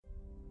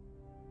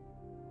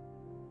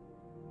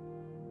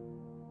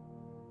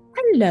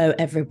Hello,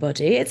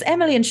 everybody. It's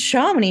Emily and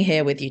Sharmony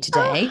here with you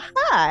today.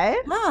 Oh, hi.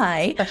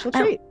 Hi. Special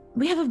treat.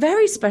 We have a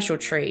very special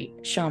treat.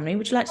 Sharmony,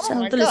 would you like to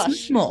tell the gosh.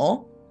 listeners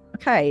more?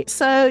 Okay,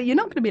 so you're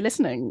not going to be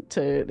listening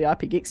to the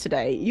IP Geeks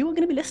today. You are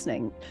going to be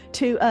listening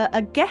to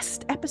a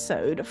guest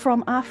episode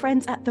from our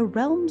friends at the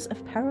Realms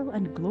of Peril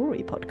and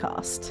Glory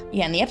podcast.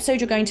 Yeah, and the episode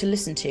you're going to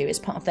listen to is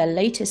part of their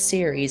latest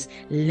series,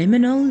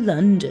 Liminal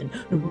London.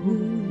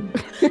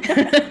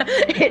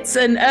 It's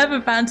an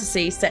urban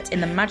fantasy set in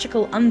the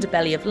magical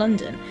underbelly of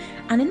London.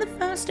 And in the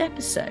first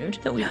episode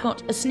that we've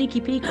got a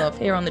sneaky peek of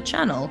here on the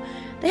channel,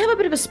 they have a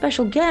bit of a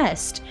special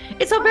guest.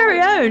 It's our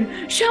very own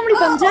Shamley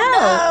Bundell.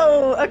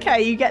 Oh, no.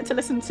 Okay, you get to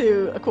listen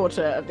to a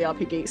quarter of the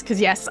RP Geeks because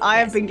yes, I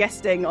have been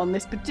guesting on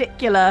this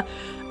particular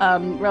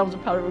Realms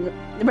of Peril.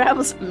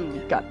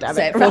 God damn it!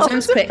 Say it 4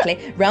 times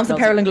quickly. Realms of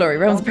Peril and Glory.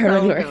 Realms of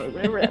Peril and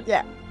Glory.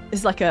 Yeah,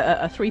 it's like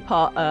a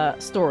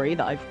 3-part story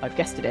that I've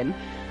guested in,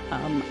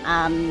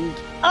 and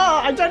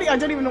I don't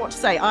even know what to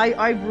say.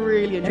 I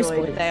really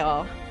enjoyed it. They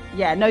are.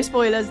 Yeah, no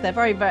spoilers. They're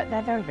very,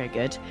 very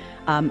good.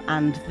 And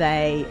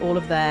all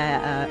of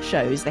their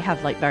shows, they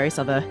have like various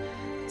other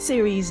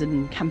series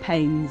and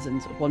campaigns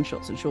and sort of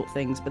one-shots and short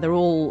things, but they're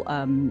all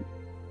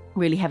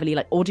really heavily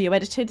like audio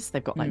edited. So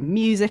they've got like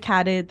music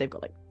added. They've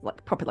got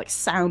like proper like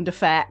sound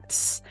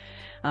effects.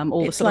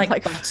 All it's the sort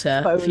like of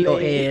butter Foley. for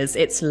your ears.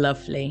 It's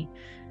lovely.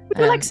 Would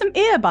you like some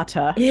ear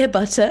butter? Ear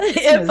butter?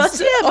 Ear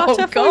butter?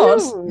 Oh,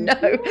 God.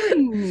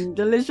 No.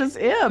 Delicious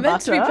ear butter. I'm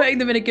meant to be putting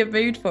them in a good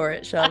mood for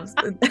it, Shams.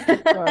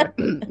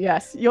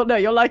 Yes, you'll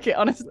like it,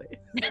 honestly.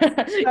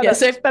 Yeah,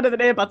 so it's better than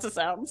ear butter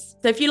sounds.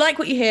 So if you like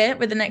what you hear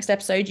with the next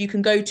episode, you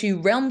can go to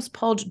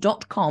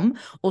realmspod.com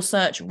or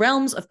search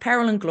Realms of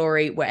Peril and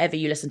Glory wherever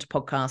you listen to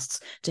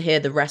podcasts to hear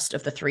the rest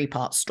of the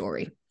 3-part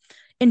story.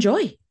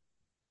 Enjoy.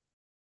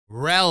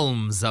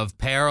 Realms of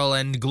Peril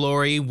and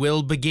Glory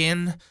will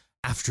begin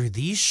after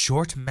these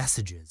short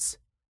messages.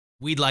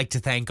 We'd like to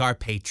thank our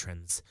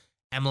patrons,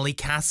 Emily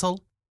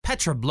Castle,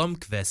 Petra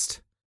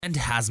Blomqvist, and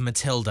Has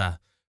Matilda,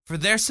 for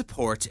their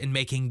support in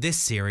making this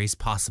series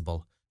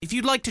possible. If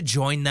you'd like to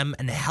join them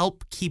and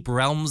help keep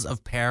Realms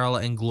of Peril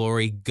and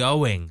Glory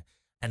going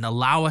and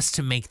allow us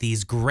to make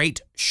these great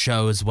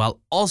shows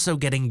while also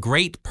getting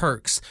great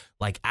perks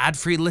like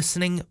ad-free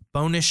listening,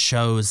 bonus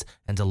shows,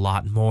 and a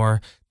lot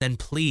more, then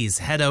please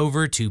head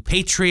over to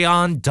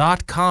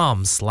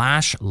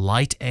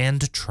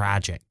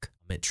patreon.com/lightandtragic.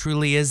 It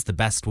truly is the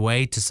best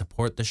way to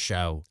support the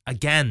show.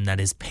 Again, that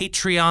is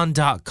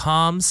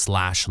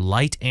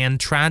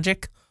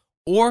patreon.com/lightandtragic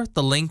or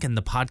the link in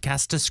the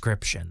podcast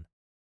description.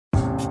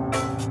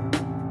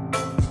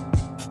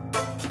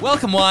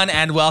 Welcome one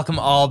and welcome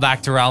all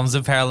back to Realms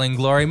of Peril and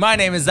Glory. My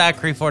name is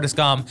Zachary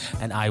Fortiscom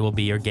and I will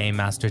be your game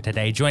master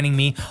today. Joining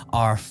me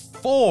are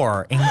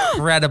 4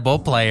 incredible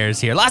players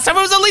here. Last time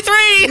it was only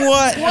 3!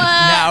 What?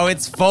 Now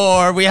it's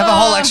 4. We have a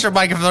whole extra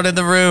microphone in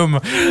the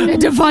room. They're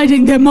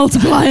dividing, they're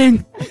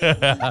multiplying.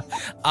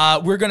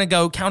 We're going to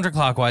go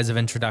counterclockwise of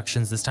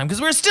introductions this time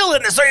because we're still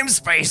in the same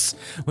space,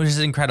 which is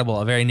incredible,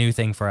 a very new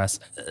thing for us.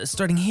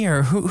 Starting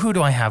here, who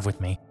do I have with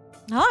me?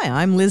 Hi,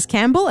 I'm Liz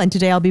Campbell, and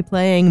today I'll be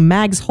playing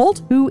Mags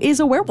Holt, who is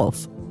a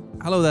werewolf.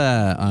 Hello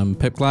there, I'm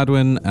Pip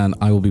Gladwin, and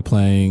I will be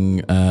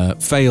playing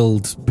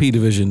failed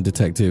P-Division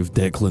detective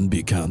Declan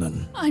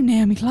Buchanan. I'm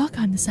Naomi Clark,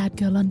 I'm the sad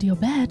girl under your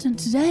bed, and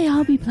today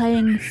I'll be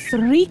playing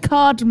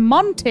 3-Card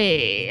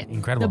Monty.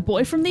 Incredible. The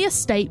boy from the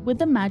estate with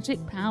the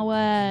magic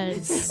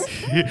powers.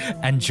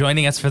 And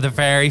joining us for the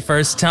very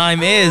first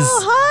time is...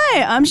 Oh,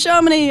 hi, I'm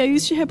Sharmony. I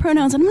use she, her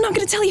pronouns, and I'm not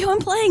going to tell you who I'm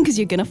playing because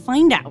you're going to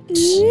find out.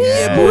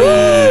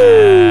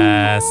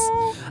 Yes.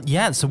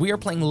 Yeah, so we are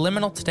playing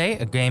Liminal today,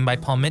 a game by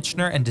Paul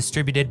Mitchner and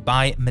distributed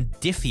by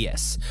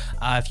Modifius.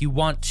 If you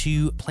want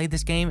to play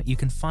this game, you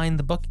can find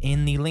the book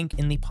in the link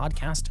in the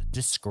podcast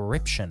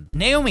description.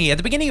 Naomi, at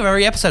the beginning of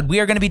every episode, we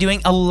are going to be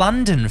doing a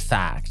London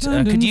fact.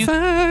 London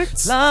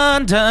facts.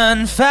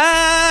 London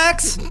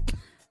facts.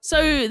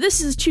 So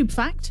this is a tube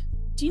fact.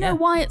 Do you know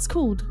why it's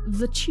called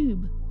the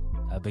Tube?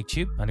 A big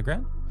tube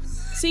underground?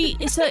 See,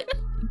 it's a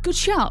good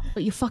shout,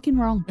 but you're fucking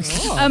wrong.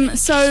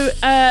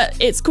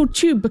 It's called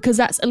Tube because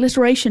that's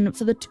alliteration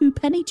for the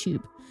 2-penny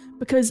tube.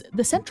 Because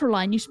the Central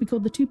Line used to be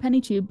called the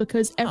 2-penny tube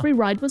because every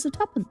ride was a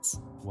 2pence.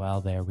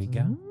 Well, there we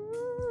go.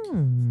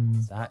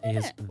 That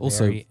is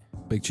Also, very...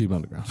 big tube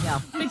underground.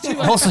 Yeah.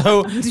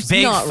 Also,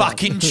 big not wrong.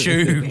 fucking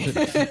tube.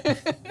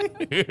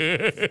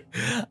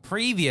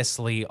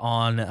 Previously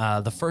on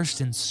the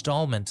first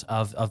installment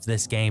of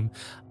this game,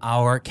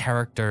 our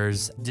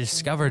characters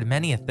discovered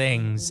many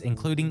things,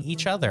 including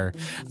each other.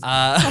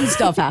 Some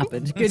stuff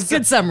happened.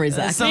 Good summary,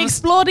 Zach. We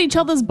explored each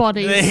other's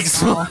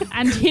bodies.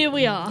 And here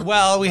we are.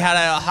 Well, we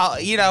had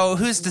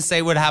who's to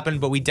say what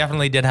happened, but we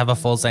definitely did have a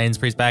full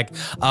Sainsbury's bag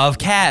of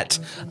cat.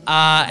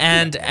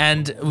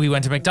 And we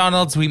went to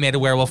McDonald's, we made a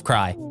werewolf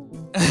cry.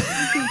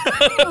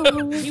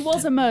 He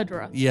was a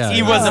murderer. Yeah.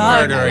 He was a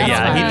murderer. That's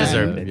Yeah, he fine.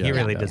 deserved it. He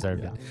really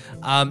deserved it.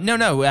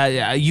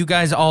 No. You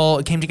guys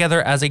all came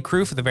together as a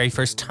crew for the very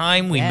first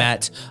time. We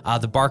met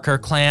the Barker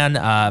clan,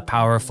 a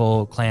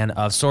powerful clan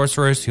of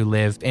sorcerers who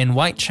live in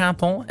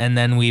Whitechapel. And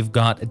then we've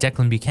got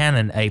Declan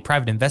Buchanan, a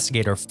private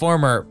investigator,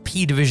 former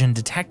P Division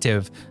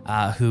detective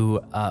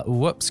who,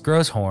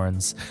 grows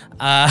horns.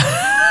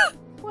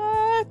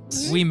 What?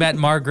 We met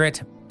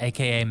Margaret,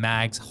 aka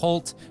Mags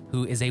Holt,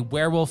 who is a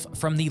werewolf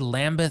from the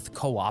Lambeth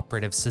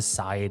Cooperative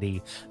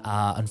Society.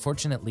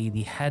 Unfortunately,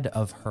 the head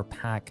of her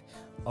pack,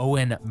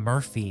 Owen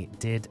Murphy,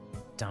 did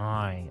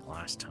die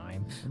last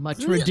time.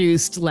 Much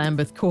reduced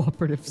Lambeth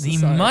Cooperative Society.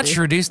 The much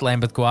reduced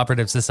Lambeth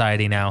Cooperative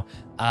Society now.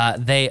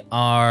 They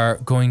are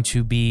going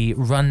to be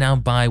run now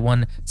by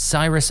one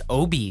Cyrus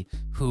Obi,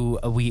 who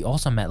we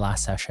also met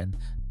last session.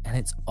 And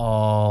it's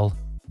all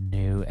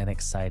new and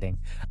exciting.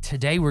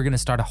 Today we're going to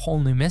start a whole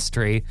new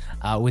mystery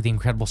with the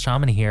incredible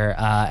shaman here,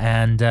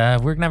 and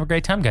we're going to have a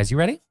great time, guys. You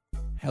ready?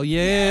 Hell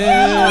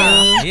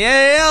yeah!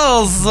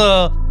 Yes!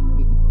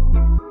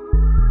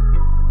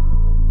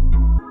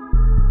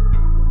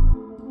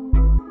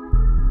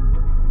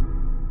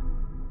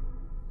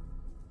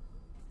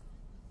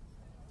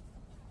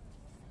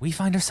 We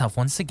find ourselves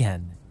once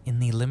again in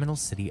the liminal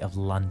city of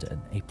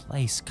London, a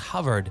place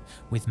covered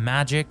with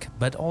magic,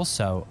 but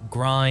also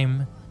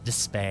grime,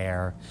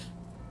 despair,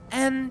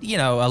 and, you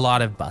know, a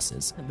lot of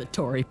buses. And the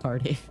Tory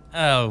party.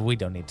 Oh, we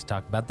don't need to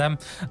talk about them.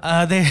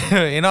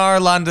 They in our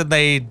London,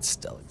 they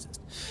still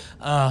exist.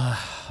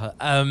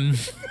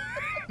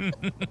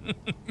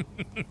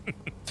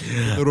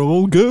 It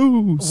all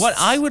goes. What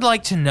I would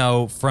like to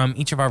know from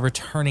each of our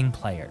returning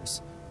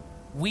players,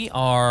 we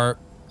are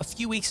a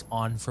few weeks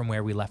on from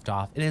where we left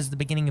off. It is the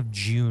beginning of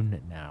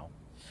June now.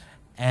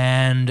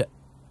 And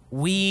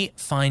we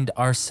find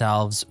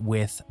ourselves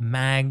with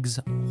Mags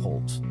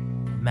Holt.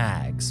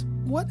 Mags,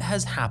 what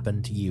has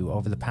happened to you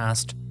over the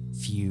past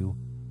few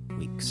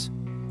weeks?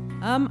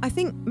 I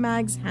think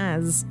Mags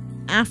has,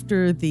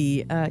 after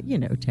the,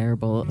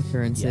 terrible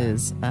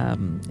occurrences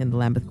in the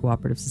Lambeth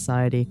Cooperative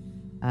Society,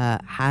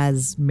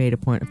 has made a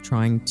point of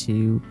trying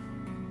to,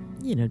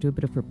 do a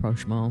bit of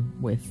rapprochement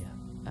with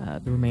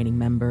the remaining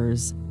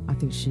members. I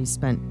think she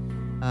spent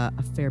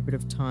a fair bit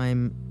of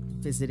time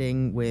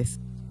visiting with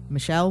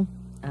Michelle,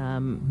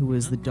 who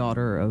was the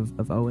daughter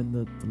of Owen,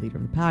 the leader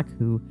of the pack,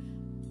 who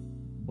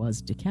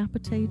was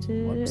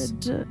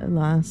decapitated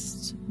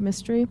last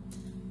mystery.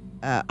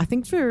 I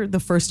think for the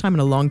first time in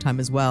a long time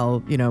as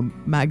well,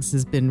 Mags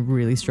has been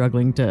really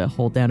struggling to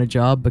hold down a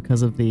job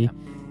because of the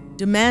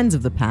demands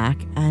of the pack,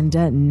 and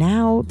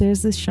now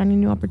there's this shiny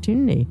new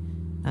opportunity.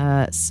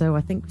 So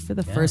I think for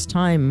the first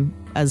time,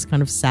 as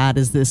kind of sad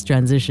as this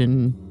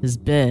transition has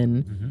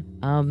been,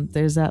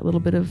 there's that little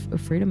bit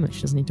of freedom that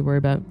she doesn't need to worry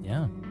about.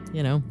 Yeah.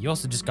 You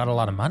also just got a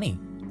lot of money.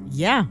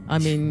 Yeah, I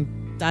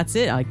mean, that's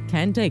it. I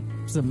can take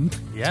some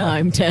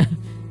time to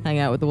hang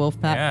out with the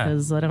wolf pack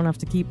because I don't have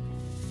to keep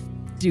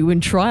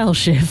doing trial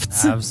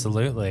shifts.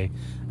 Absolutely.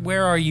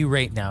 Where are you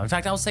right now? In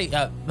fact, I'll say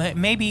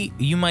maybe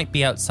you might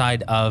be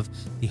outside of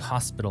the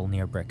hospital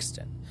near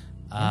Brixton,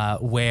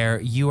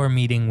 where you are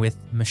meeting with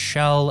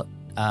Michelle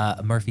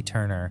Murphy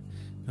Turner,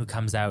 who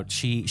comes out.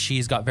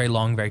 She's got very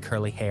long, very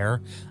curly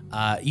hair.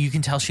 You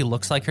can tell she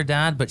looks like her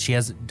dad, but she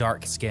has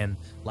dark skin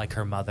like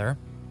her mother.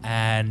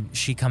 And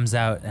she comes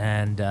out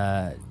and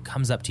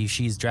comes up to you.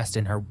 She's dressed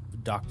in her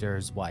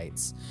doctor's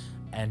whites.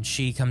 And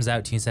she comes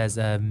out to you and says,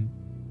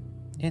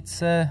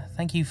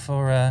 thank you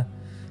for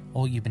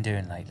all you've been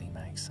doing lately,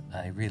 Max.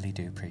 I really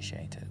do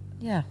appreciate it.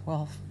 Yeah,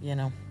 well,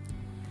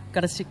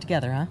 gotta stick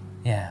together, huh?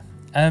 Yeah.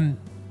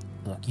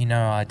 Look,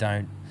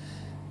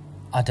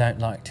 I don't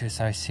like to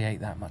associate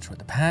that much with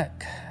the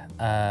pack,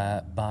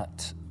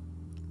 but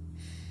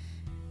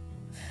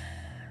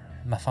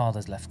my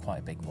father's left quite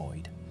a big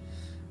void,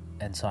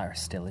 and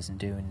Cyrus still isn't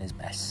doing his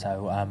best,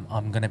 so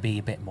I'm going to be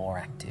a bit more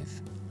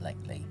active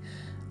lately,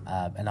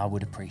 and I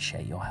would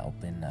appreciate your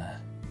help in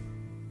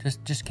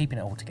just keeping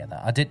it all together.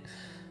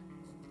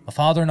 My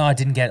father and I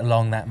didn't get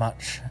along that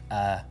much,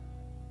 but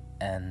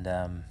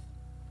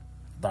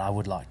I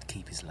would like to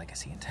keep his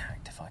legacy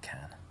intact if I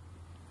can.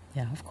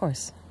 Yeah, of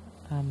course.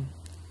 I'm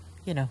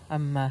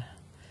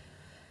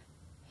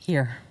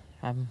here.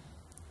 I'm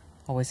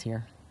always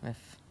here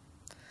if,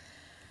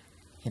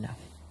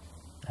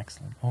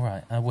 Excellent. All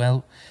right.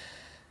 Well,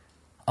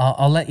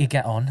 I'll let you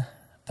get on,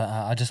 but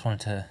I just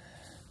wanted to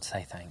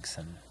say thanks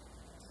and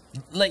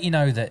let you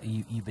know that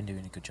you've been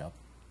doing a good job.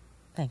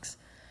 Thanks.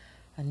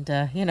 And,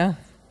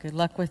 good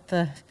luck with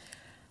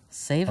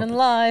saving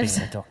lives.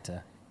 Being a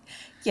doctor.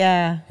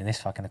 Yeah. In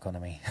this fucking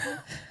economy.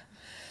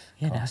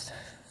 Christ.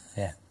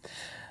 Yeah.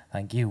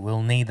 Thank you.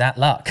 We'll need that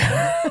luck.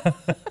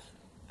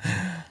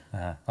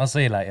 I'll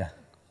see you later.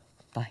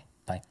 Bye.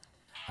 Bye.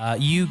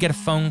 You get a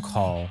phone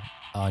call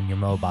on your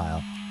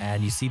mobile,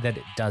 and you see that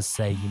it does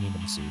say you need a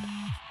Masood.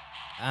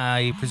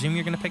 I presume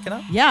you're going to pick it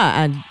up?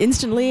 Yeah, and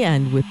instantly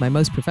and with my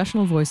most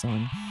professional voice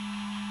on.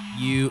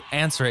 You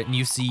answer it, and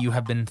you see you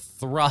have been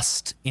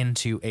thrust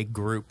into a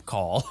group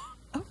call.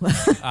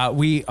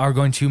 We are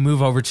going to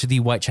move over to the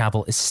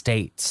Whitechapel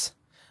Estates.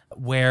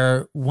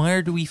 Where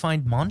do we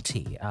find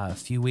Monty a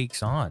few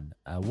weeks on?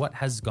 What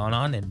has gone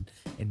on in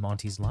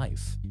Monty's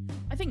life?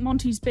 I think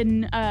Monty's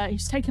been,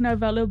 he's taken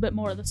over a little bit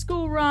more of the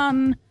school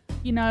run,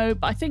 but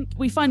I think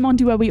we find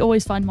Monty where we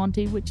always find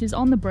Monty, which is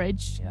on the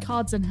bridge,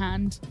 cards in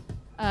hand,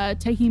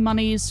 taking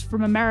monies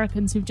from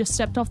Americans who've just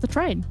stepped off the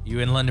train. You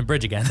in London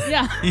Bridge again?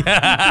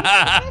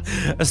 Yeah.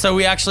 So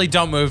we actually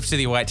don't move to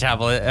the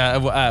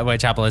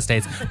Whitechapel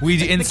Estates.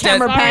 We instead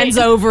Camera pans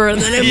over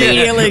and then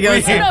immediately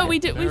goes. No, we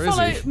do. We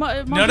follow.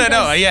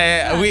 No.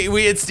 Yeah.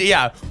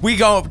 We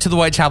go up to the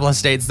Whitechapel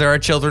Estates. There are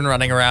children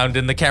running around,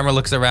 and the camera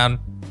looks around.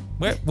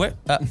 Where?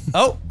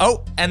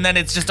 And then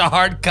it's just a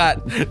hard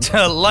cut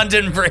to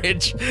London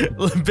Bridge,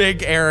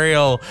 big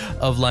aerial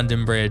of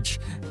London Bridge,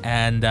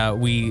 and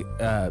we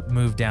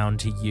move down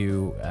to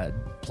you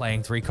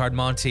playing 3-card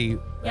Monty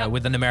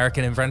with an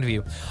American in front of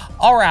you.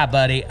 All right,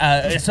 buddy.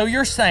 So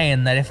you're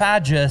saying that if I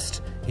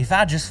just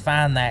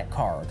find that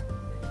card,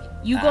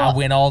 I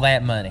win all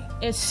that money?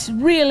 It's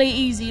really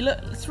easy.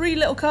 Look, 3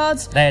 little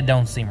cards. That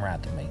don't seem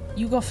right to me.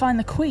 You gotta find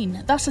the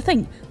queen. That's the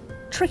thing.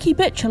 Tricky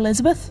bitch,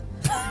 Elizabeth.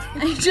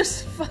 And you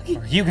just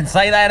fucking. You can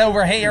say that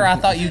over here. I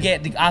thought you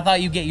get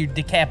you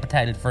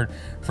decapitated for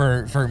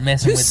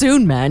messing with. Too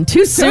soon, man.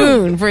 Too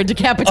soon for a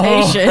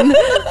decapitation.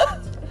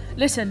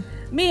 Listen,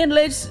 me and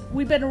Liz,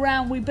 we've been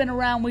around,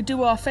 we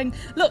do our thing.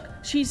 Look,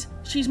 she's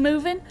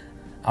moving.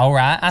 All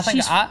right, I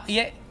think I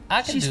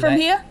can She's do from that.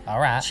 here. All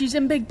right. She's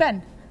in Big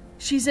Ben.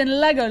 She's in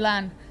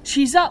Legoland.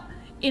 She's up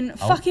in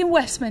fucking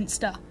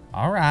Westminster.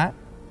 All right.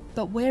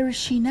 But where is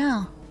she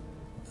now?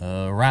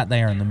 Right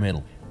there in the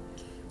middle.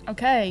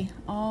 Okay,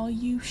 are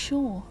you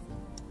sure?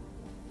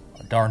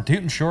 Darn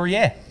tootin' sure,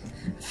 yeah.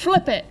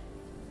 Flip it.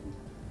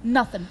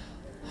 Nothing.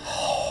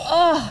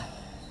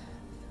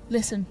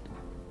 Listen.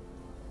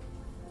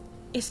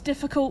 It's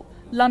difficult.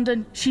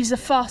 London, she's a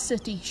fast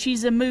city.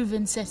 She's a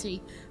moving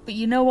city. But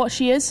you know what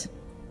she is?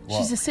 What?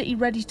 She's a city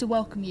ready to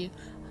welcome you.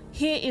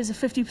 Here is a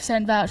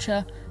 50%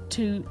 voucher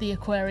to the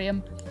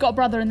aquarium. Got a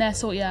brother in there,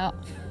 sort you out.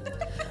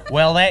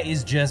 Well, that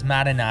is just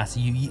mighty nice.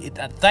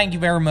 Thank you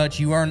very much.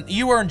 You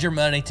earned your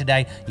money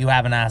today. You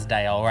have a nice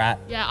day, all right?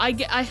 Yeah,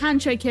 I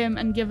handshake him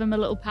and give him a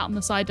little pat on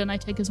the side, and I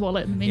take his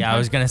wallet in the meantime. Yeah, I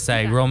was gonna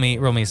say, roll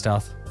me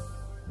stealth.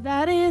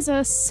 That is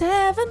a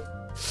 7.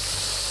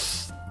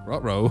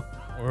 Ruh-roh.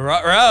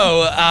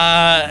 Ruh-roh.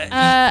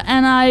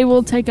 And I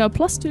will take a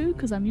 +2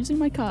 because I'm using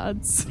my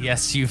cards.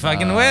 Yes, you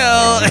fucking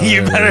will.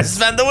 You better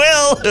spend the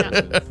will.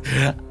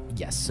 Yeah.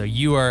 Yes, so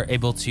you are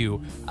able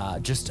to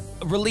just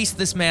release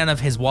this man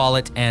of his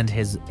wallet and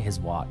his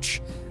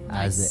watch.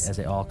 Nice. as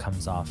it all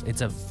comes off.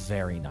 It's a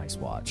very nice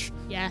watch.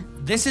 Yeah.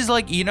 This is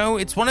like,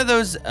 it's one of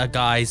those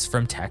guys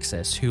from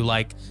Texas who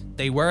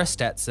they wear a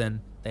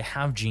Stetson, they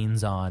have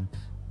jeans on,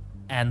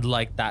 and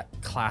that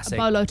classic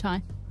a bolo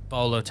tie.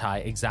 Bolo tie,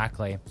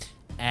 exactly.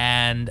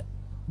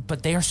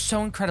 But they are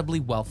so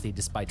incredibly wealthy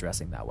despite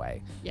dressing that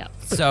way. Yeah.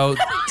 So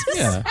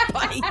Yeah.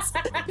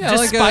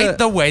 despite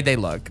the way they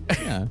look.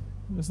 Yeah.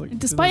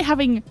 Despite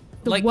having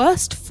the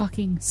worst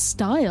fucking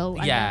style.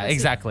 Yeah,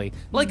 exactly.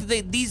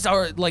 These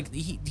are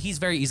he's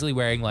very easily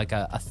wearing a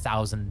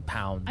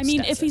 1,000-pound. I mean,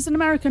 Stetson. if he's an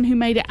American who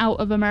made it out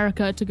of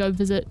America to go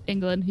visit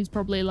England, he's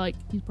probably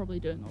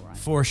doing all right.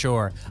 For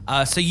sure.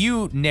 So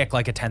you nick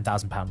a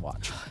 10,000-pound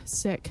watch.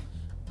 Sick.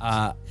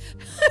 Yeah.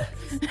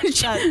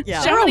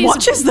 There There are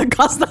watches that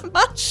cost that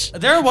much.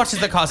 There are watches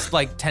that cost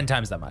 10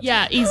 times that much.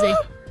 Yeah, easy.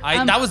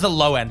 That was the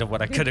low end of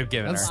what I could have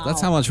given her.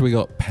 That's how much we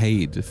got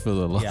paid for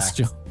the last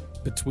job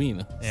between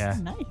us. Yeah.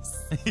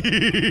 Nice.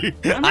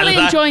 I'm really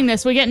enjoying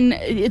this. We're getting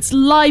it's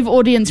live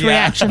audience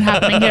reaction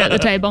happening here at the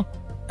table.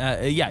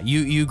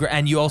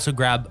 You also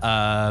grab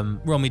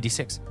roll me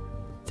d6.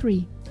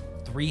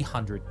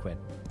 300 quid.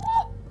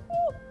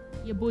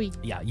 Yeah, boy.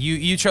 Yeah,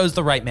 you chose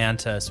the right man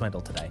to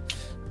swindle today.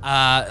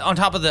 On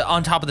top of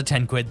the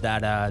 10 quid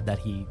that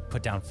he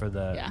put down for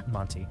the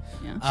Monty.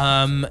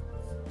 Yeah.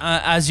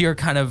 As you're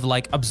kind of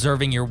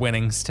observing your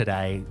winnings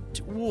today,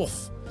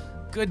 woof,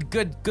 good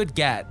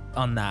get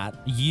on that.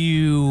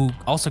 You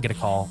also get a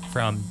call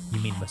from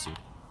Yamin Masood.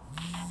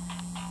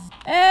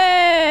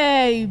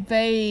 Hey,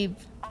 babe.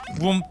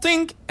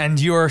 Think, and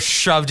you're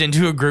shoved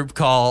into a group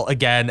call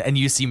again, and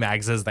you see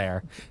Mags is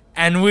there.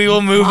 And we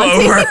will move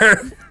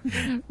over.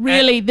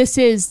 Really, this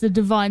is the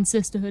divine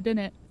sisterhood, isn't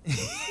it?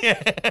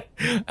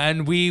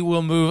 And we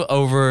will move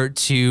over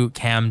to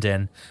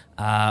Camden.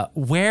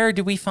 Where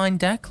do we find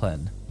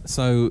Declan?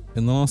 So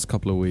in the last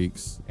couple of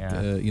weeks,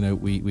 Yeah.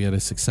 we had a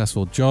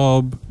successful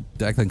job.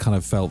 Declan kind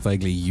of felt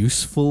vaguely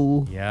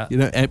useful. Yeah.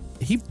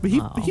 He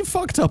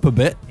fucked up a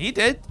bit. He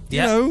did.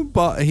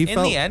 But he In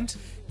felt the end.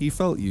 he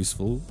felt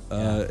useful.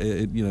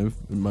 In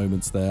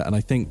moments there, and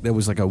I think there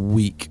was a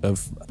week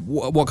of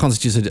what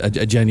constitutes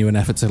a genuine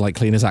effort to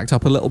clean his act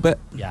up a little bit.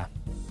 Yeah.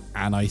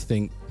 And I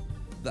think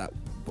that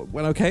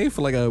went okay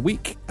for a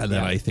week, and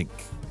then I think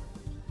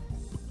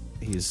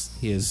he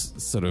has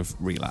sort of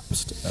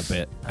relapsed a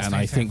bit. That's and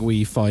very I fair. think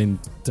we find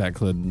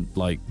Declan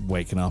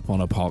waking up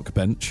on a park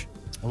bench.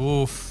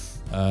 Oof.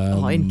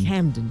 In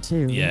Camden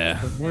too. Yeah.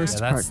 The worst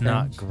Yeah, that's part.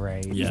 not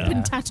great. Yeah.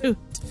 Been tattooed.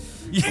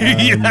 you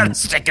had a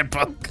stick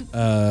book.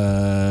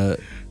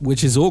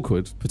 Which is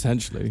awkward,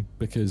 potentially,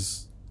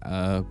 because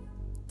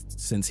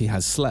since he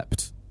has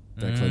slept,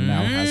 Declan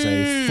now has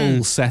a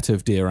full set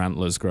of deer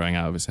antlers growing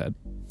out of his head.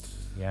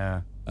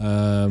 Yeah.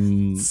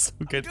 So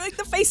good. Doing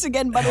the face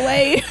again, by the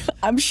way.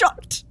 I'm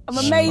shocked. I'm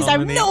amazed. I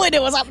have no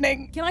idea what's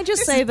happening. Can I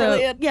just This say is though?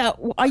 brilliant. Yeah,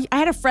 I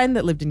had a friend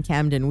that lived in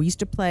Camden. We used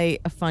to play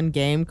a fun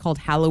game called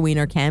Halloween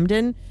or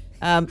Camden.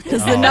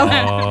 Because the number.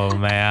 Oh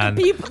man.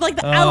 People, like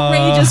the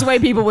outrageous way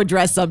people would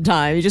dress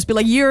sometimes. You just be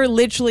like, you're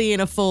literally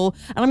in a full,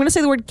 and I'm going to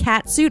say the word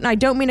cat suit, and I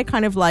don't mean a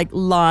kind of like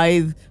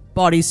lithe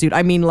bodysuit.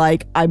 I mean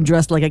like I'm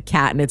dressed like a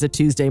cat and it's a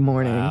Tuesday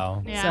morning.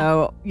 Wow. Yeah.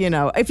 So,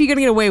 if you're going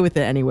to get away with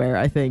it anywhere,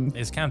 I think.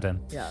 Is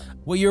Camden. Yeah.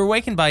 What you're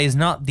awakened by is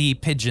not the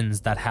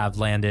pigeons that have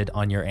landed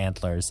on your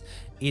antlers.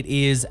 It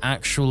is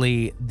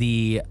actually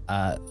the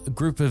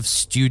group of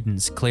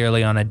students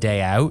clearly on a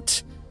day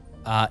out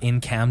in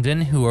Camden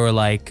who are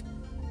like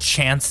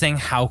chancing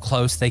how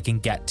close they can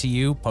get to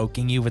you,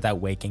 poking you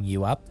without waking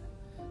you up,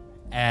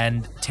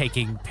 and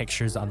taking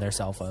pictures on their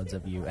cell phones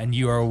of you. And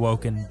you are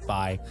awoken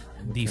by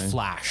the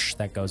flash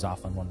that goes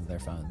off on one of their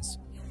phones.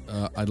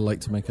 I'd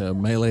like to make a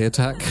melee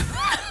attack.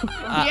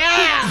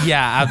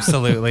 Yeah,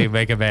 absolutely.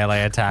 Make a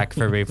melee attack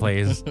for me,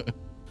 please.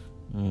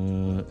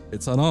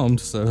 It's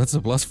unarmed, so that's a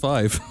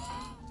 +5.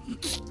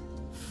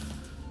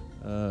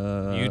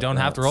 You don't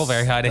have to roll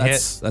very high to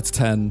hit. That's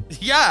 10.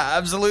 Yeah,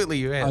 absolutely.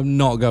 You hit. I'm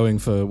not going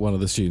for one of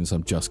the students.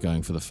 I'm just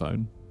going for the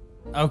phone.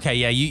 Okay,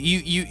 yeah,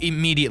 you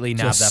immediately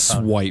nab Just that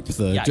phone. swipe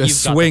the, Yeah,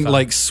 just you've got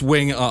the phone.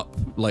 swing up,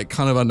 like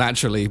kind of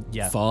unnaturally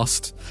Yeah.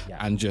 fast,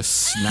 Yeah. and just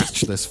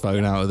snatch this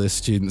phone out of this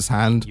student's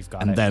hand, You've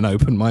got and it. then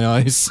open my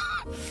eyes.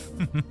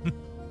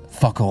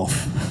 Fuck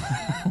off.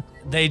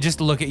 They just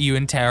look at you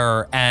in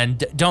terror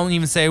and don't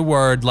even say a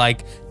word.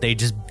 Like they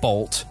just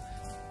bolt,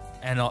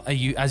 and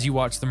as you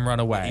watch them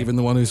run away. Even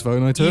the one whose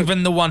phone I took.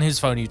 Even the one whose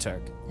phone you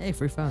took. Hey,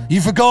 free phone.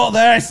 You forgot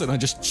this, and I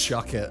just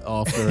chuck it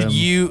after him.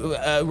 You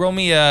roll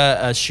me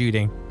a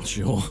shooting.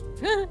 Sure.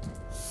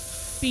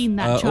 Being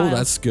that Oh, child.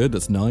 that's good.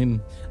 That's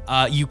 9.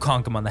 You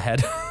conk him on the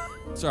head.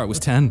 Sorry, it was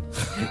 10.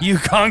 You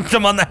conked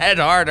him on the head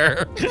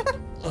harder.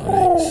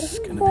 It's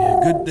gonna be a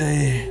good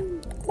day.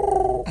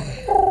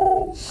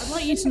 I'd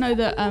like you to know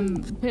that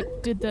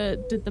Pip did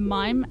the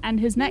mime and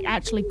his neck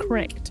actually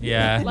cricked.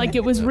 Yeah. Like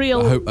it was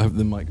real. I hope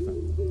the microphone.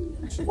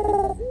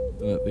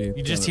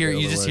 You just hear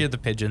the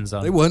pigeons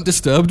on. They weren't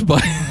disturbed by.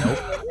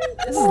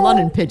 This is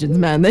London pigeons,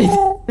 man. They're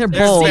There's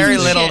bold. very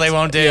little they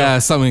won't do. Yeah,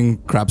 something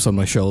craps on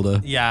my shoulder.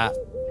 Yeah.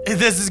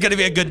 This is gonna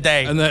be a good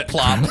day. And then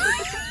plop.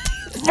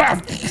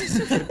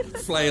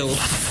 flail,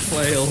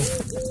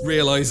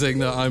 realizing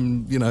that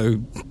I'm,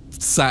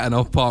 sat in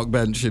a park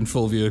bench in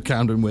full view of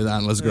Camden with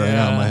antlers growing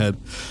out of my head.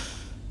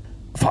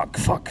 Fuck.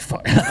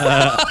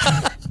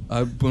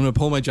 I'm gonna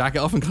pull my jacket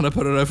off and kind of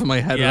put it over my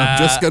head, and I'm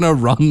just gonna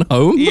run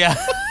home. Yeah.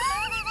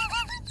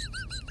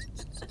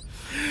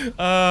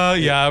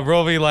 Yeah,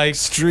 roll me like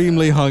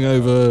Extremely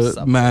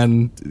hungover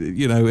man,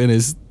 in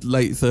his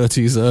late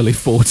 30s, early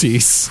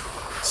 40s.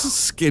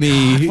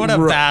 Skinny. what a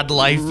bad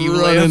life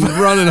you running, live.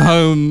 running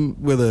home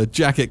with a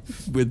jacket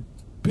with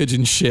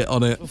pigeon shit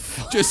on it.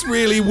 Just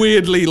really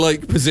weirdly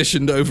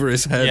positioned over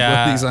his head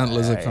Yeah. where these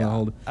antlers are kind of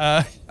holding.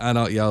 And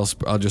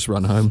I'll just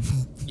run home.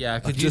 Yeah,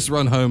 I'll just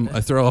run home.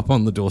 I throw up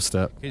on the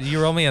doorstep. could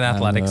you roll me in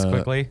athletics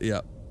quickly?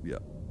 Yeah.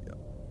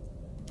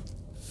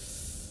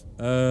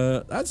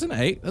 That's an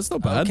 8. That's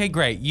not bad. Okay,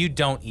 great. You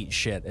don't eat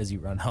shit as you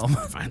run home.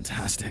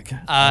 Fantastic.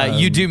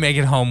 You do make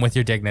it home with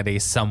your dignity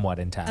somewhat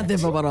intact. And then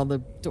vomit on the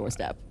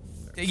doorstep.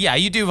 Yeah,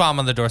 you do vomit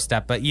on the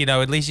doorstep, but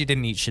at least you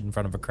didn't eat shit in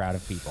front of a crowd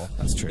of people.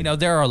 That's true.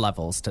 There are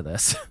levels to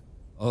this.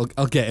 I'll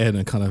get in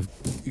and kind of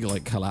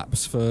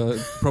collapse for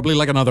probably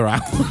another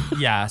hour.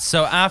 Yeah,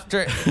 so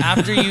after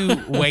you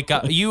wake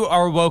up, you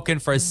are woken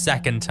for a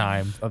second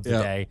time of the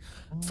Yeah. day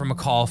from a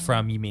call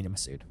from Yamina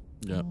Masood.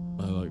 Yeah,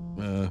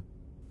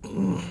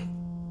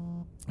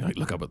 I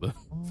look up at the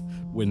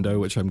window,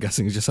 which I'm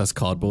guessing just has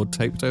cardboard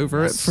taped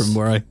over it from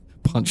where I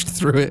punched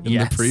through it in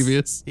the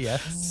previous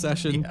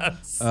session.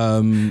 Yes.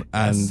 And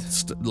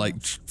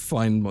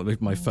find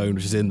my phone,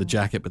 which is in the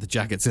jacket, but the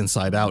jacket's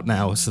inside out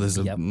now. So there's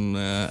and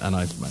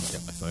I get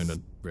my phone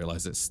and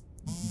realize it's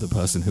the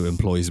person who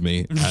employs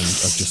me, and I'm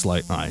just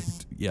like, beep.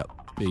 Declan,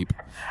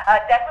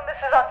 this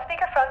is on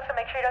speakerphone, so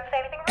make sure you don't say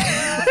anything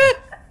wrong.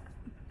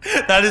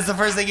 That is the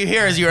first thing you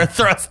hear as you are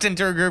thrust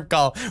into a group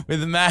call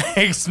with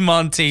Max,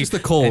 Monty. Just a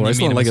call, and right? It's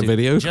not Yamina like a Masood.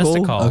 video Just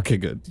call? a call. Okay,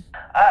 good.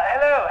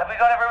 Hello, have we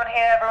got everyone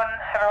here? Everyone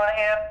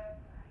here?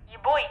 You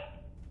boy.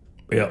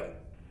 Yeah.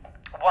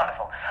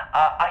 Wonderful.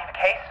 I have a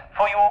case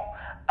for you all.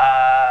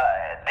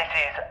 This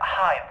is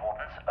high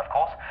importance, of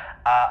course.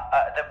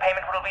 The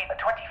payment will be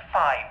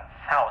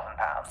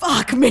 £25,000.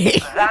 Fuck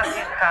me. That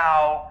is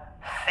how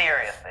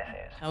serious this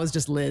is. That was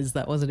just Liz.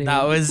 That wasn't even.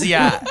 That was,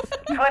 yeah.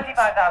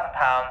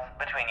 £25,000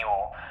 between you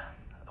all.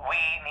 We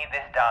need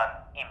this done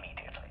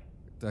immediately.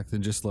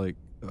 Declan just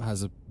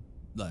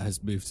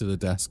has moved to the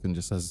desk and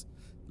just has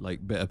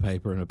like bit of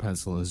paper and a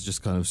pencil and is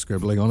just kind of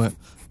scribbling on it.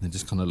 And then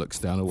just kind of looks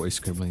down at what he's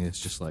scribbling. It's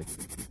just like,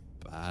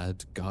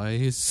 bad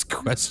guys, ?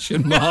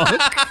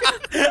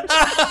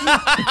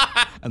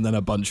 And then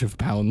a bunch of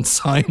pound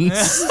signs.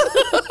 This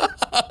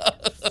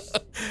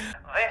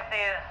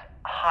is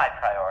high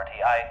priority.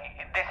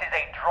 This is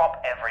a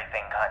drop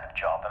everything kind of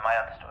job. Am I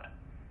understood?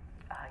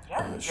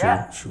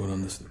 Sure,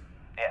 understood.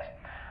 Yes.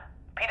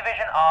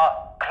 P-Division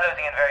are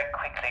closing in very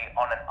quickly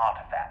on an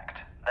artifact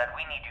that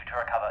we need you to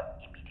recover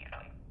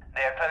immediately.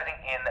 They're closing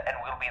in and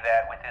we'll be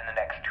there within the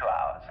next 2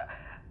 hours.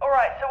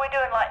 Alright, so we're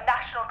doing like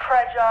National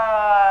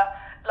Treasure,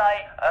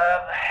 like...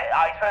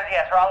 I suppose,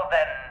 yes, rather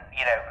than,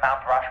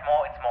 Mount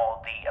Rushmore, it's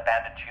more the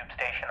abandoned tube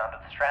station under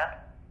the Strand.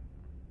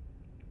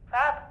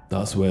 Fab.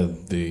 That's where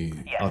the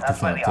Yes, artifact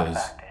that's where the is.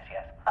 artifact is,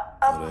 yes.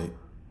 Alright.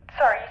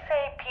 Sorry, you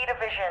say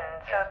P-Division,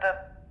 so the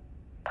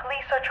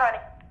police are trying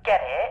to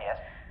get it, Yes.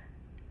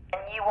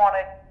 and you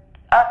wanted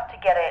us to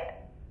get it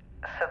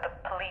so the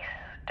police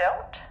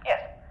don't?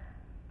 Yes.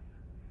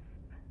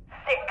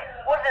 Sick.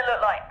 What does it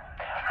look like?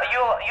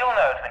 You'll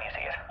know it when you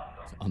see it.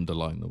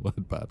 Underline the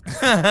word bad. Is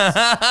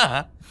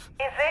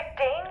it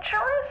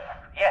dangerous?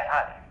 Yes,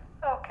 highly.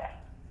 Okay.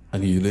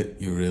 And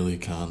you really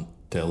can't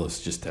tell us,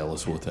 just tell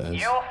us what it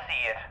is. You'll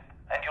see it,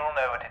 and you'll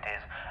know what it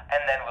is,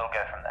 and then we'll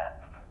go from there.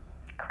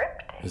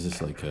 Cryptic. Is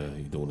this like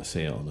you don't want to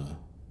say it on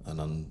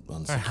an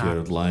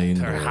unsecured line?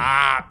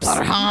 Perhaps.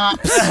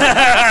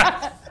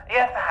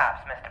 Yes,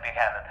 perhaps, Mr.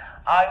 Buchanan.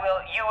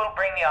 You will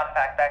bring the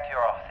artifact back to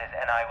your offices,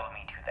 and I will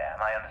meet you there.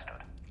 Am I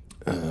understood?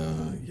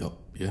 Yup,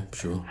 yeah,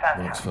 sure.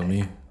 Fantastic. Works for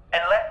me.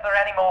 Unless there are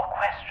any more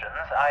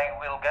questions, I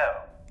will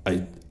go.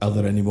 Are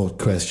there any more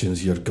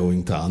questions you're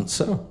going to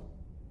answer?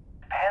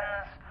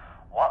 Depends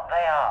what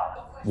they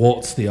are.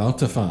 What's the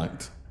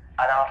artifact?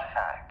 An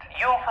artifact.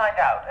 You'll find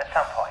out at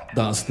some point.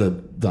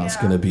 That's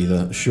going to be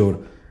the... Sure.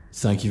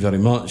 Thank you very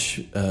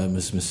much,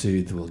 Miss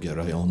Masood. We'll get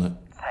right on it.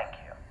 Thank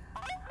you.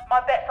 My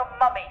bet's on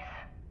mummies.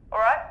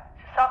 Alright?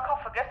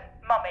 Sarcophagus,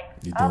 mummy.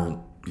 You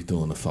don't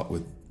want to fuck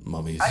with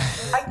mummies, I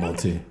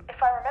Monty. think,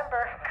 if I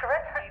remember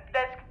correctly,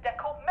 they're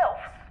called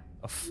MILFs.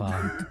 Oh,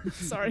 fuck.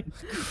 Sorry.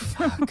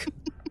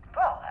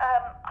 Well,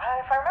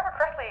 if I remember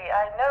correctly,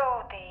 I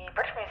know the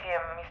British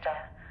Museum used to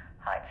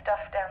hide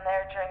stuff down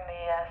there during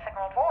the Second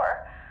World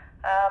War.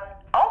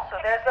 Also,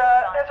 there's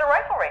a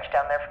rifle range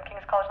down there from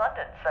King's College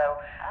London,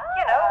 so,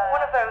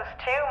 one of those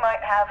two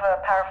might have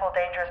a powerful,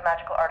 dangerous,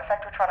 magical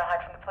artifact we're trying to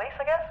hide from the police,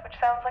 I guess, which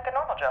sounds like a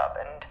normal job,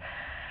 and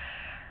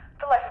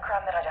the life of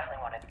crime that I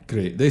definitely wanted.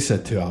 Great. They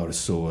said 2 hours,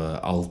 so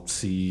I'll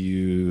see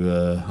you...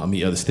 I'll meet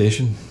you at the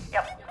station.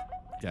 Yep.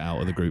 Get out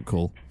of the group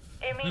call.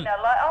 Emina,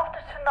 like, after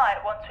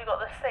tonight, once we got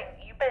this thing,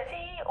 you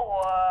busy,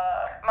 or...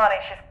 Money,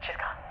 she's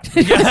gone.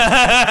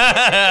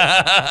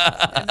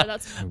 Yeah, no,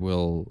 that's I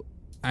will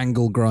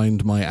angle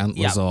grind my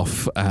antlers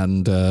off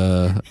and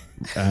go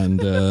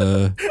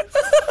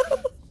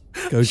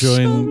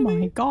join. Oh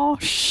my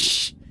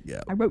gosh.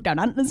 Yeah. I wrote down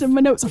antlers in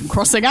my notes. I'm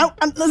crossing out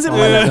antlers in my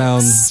File them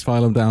notes. down.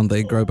 File them down.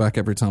 They grow back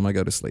every time I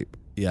go to sleep.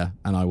 Yeah,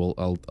 and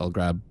I'll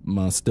grab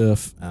my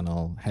stuff and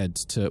I'll head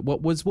to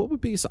what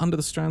would be under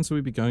the Strand. So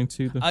we'd be going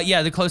to the.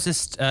 Yeah, the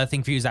closest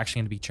thing for you is actually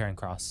going to be Charing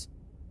Cross.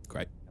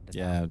 Great.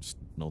 Yeah, just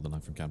northern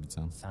line from Camden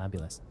Town.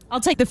 Fabulous. I'll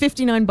take the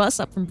 59 bus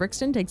up from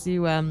Brixton. Takes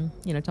you,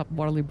 top of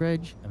Waterloo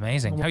Bridge.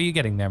 Amazing. How are you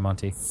getting there,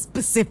 Monty?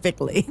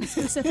 Specifically.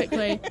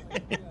 specifically.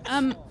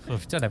 Well,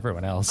 we've done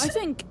everyone else. I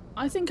think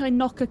I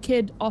knock a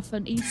kid off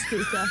an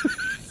e-scooter.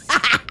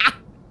 Can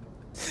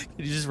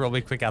you just roll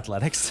me quick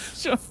athletics?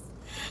 Sure.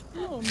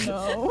 Oh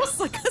no. It's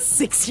like a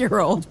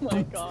 6-year-old. Oh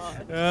my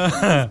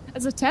god.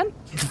 As a 10?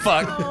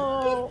 Fuck.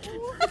 Oh.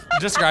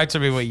 Describe to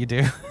me what you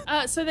do.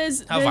 So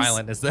there's How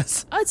violent is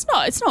this? It's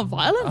not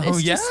violent. Oh,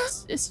 It's yeah?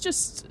 it's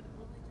just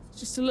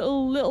a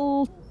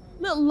little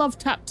love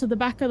tap to the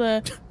back of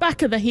the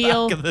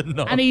heel. Back of the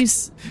knob. And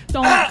he's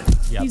donk.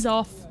 Yep. He's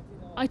off.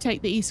 I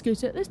take the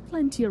e-scooter. There's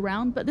plenty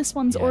around, but this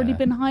one's already Yeah.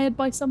 been hired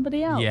by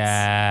somebody else.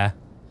 Yeah.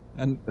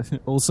 And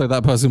also,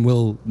 that person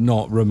will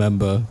not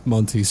remember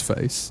Monty's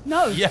face.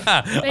 No.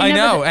 Yeah, They I never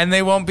know, did. and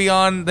they won't be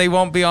on.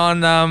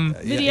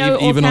 Video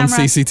or Even on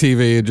camera.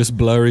 CCTV, just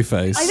blurry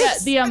face. I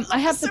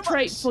have the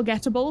trait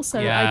forgettable, so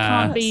I Yeah.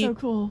 can't be. So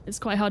cool. It's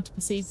quite hard to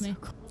perceive me.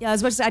 Yeah, I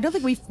was about to say, I don't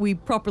think we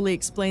properly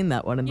explained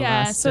that one in the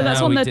Yeah, last. so that's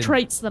No, one we of the didn't.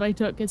 traits that I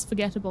took is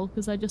forgettable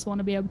because I just want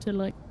to be able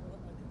to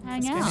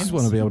hang I out. just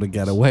want to be able to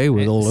get away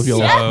with all of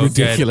your So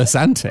ridiculous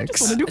antics.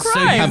 wanna do So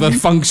crime. Have a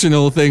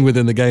functional thing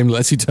within the game that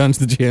lets you turn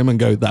to the GM and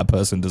go, that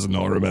person does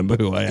not remember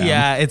who I am.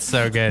 Yeah, it's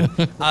so good.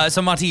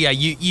 So Monty, yeah,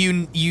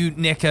 you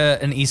nick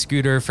an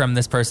e-scooter from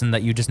this person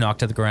that you just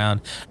knocked to the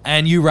ground,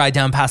 and you ride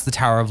down past the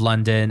Tower of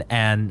London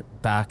and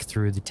back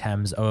through the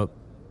Thames,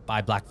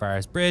 by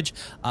Blackfriars Bridge,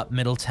 up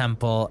Middle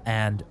Temple,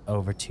 and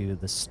over to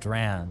the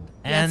Strand.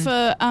 And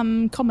For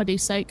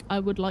comedy's sake,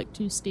 I would like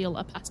to steal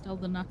a pastel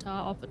de nata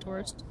off a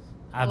tourist.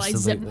 While I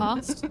zip absolutely,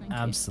 past. Thank you.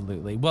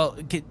 absolutely. Well,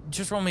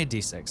 just roll me a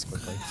d6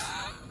 quickly.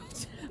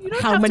 You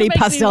don't How have to many make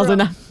me pastel de roll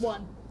nata?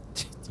 One.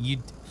 You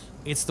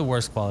It's the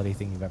worst quality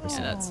thing you've ever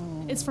seen.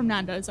 It's from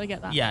Nando's. I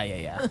get that.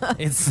 Yeah.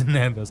 It's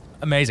Nando's.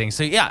 Amazing.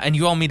 So yeah, and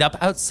you all meet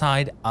up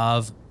outside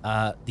of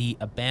the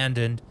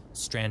abandoned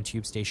Strand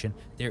Tube Station.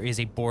 There is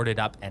a boarded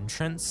up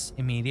entrance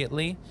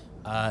immediately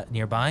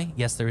nearby.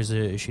 Yes, there is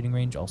a shooting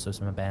range, also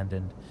some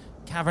abandoned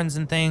caverns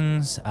and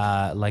things.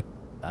 Like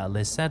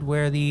Liz said,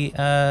 where the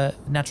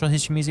Natural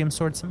History Museum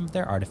stored some of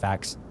their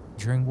artifacts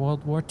during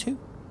World War II.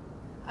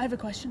 I have a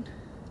question.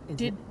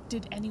 Did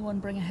anyone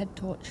bring a head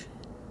torch?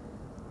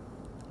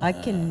 I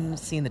can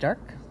see in the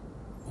dark.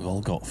 We've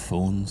all got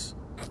phones.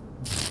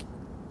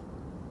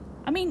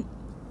 I mean,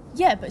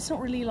 yeah, but it's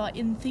not really like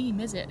in theme,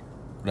 is it?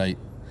 Right.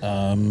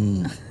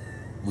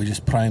 We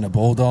just prying a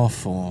board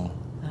off, or?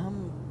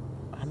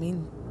 I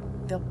mean,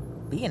 there'll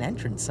be an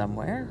entrance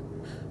somewhere.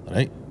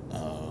 Right.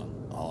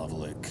 I'll have a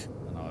look.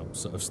 And I'll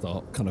sort of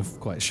start kind of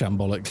quite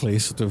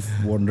shambolically sort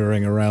of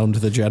wandering around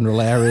the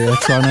general area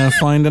trying to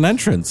find an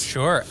entrance.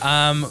 Sure.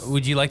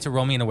 Would you like to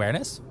roll me an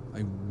awareness?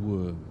 I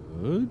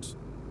would.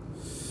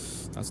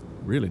 That's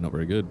really not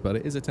very good, but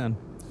it is a 10.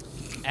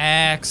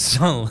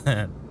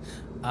 Excellent.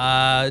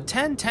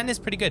 10 is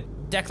pretty good.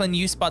 Declan,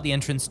 you spot the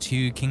entrance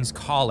to King's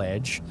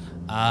College,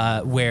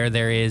 where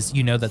there is,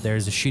 that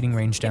there's a shooting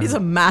range down. It is a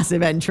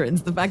massive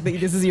entrance. The fact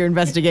that this is your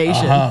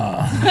investigation.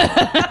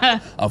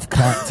 I've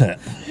cracked it.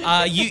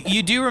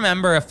 You do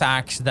remember a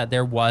fact that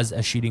there was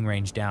a shooting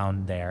range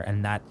down there,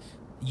 and that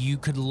you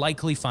could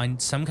likely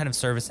find some kind of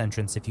service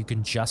entrance if you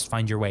can just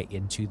find your way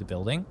into the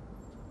building.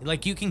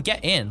 Like, you can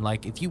get in.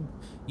 Like, if you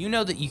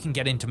know that you can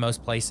get into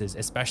most places,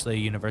 especially a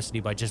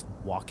university, by just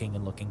walking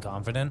and looking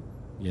confident.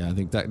 Yeah, I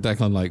think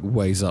Declan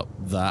weighs up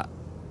that,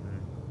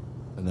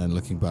 and then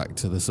looking back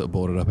to the sort of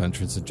boarded up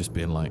entrance and just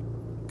being like,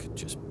 could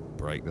just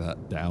break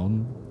that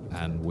down,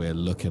 and we're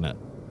looking at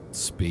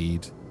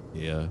speed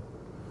here.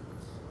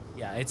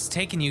 Yeah, it's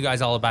taken you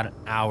guys all about an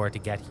hour to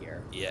get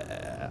here.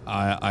 Yeah,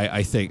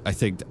 I think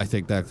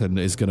Declan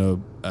is gonna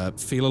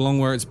feel along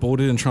where it's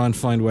boarded and try and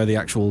find where the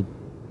actual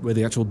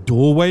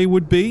doorway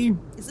would be.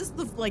 Is this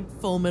the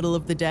full middle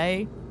of the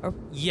day? Or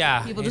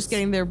people just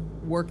getting their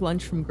work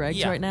lunch from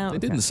Greg's right now? They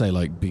didn't say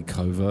be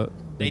covert.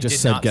 They just did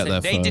said not get say, there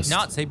they first. did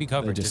not say be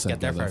covert. They just get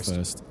there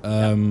first.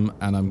 And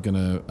I'm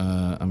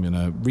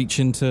gonna reach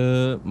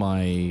into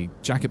my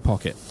jacket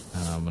pocket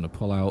and I'm gonna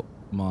pull out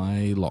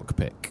my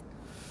lockpick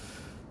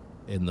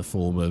in the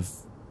form of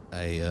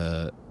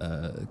a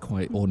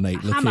quite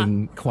ornate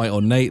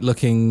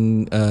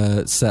looking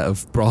set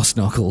of brass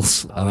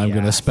knuckles, and I'm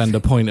going to spend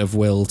a point of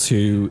will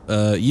to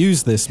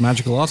use this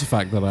magical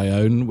artifact that I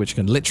own, which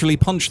can literally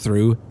punch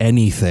through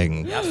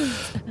anything.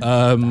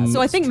 So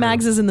I think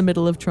Mags is in the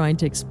middle of trying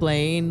to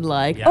explain,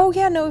 oh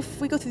yeah, no, if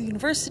we go through the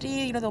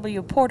university, there'll be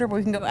a porter where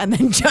we can go, and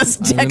then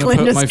just Declan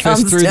put just my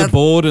comes fist through to the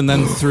board and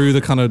then through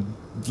the kind of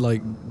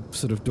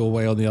sort of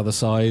doorway on the other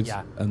side,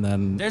 and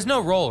then there's no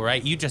roll,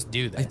 right? You just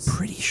do this. I'm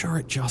pretty sure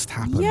it just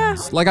happens. Yeah.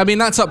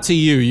 That's up to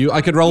you.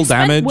 I could roll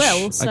damage.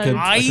 Will, so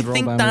I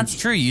think that's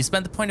true. You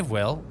spent the point of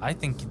will. I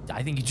think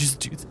you just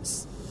do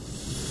this.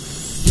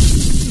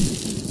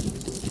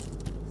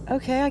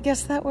 Okay, I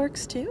guess that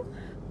works too.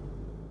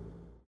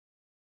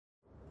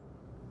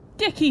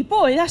 Dickie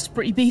boy, that's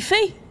pretty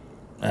beefy.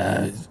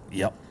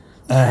 Yep.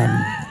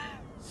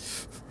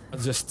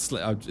 Just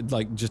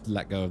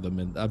let go of them,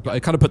 and I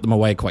kind of put them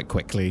away quite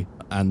quickly,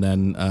 and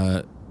then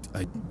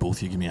both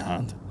of you give me a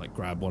hand.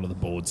 Grab one of the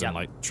boards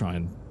and try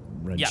and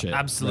wrench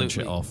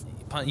it off.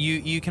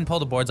 You can pull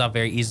the boards off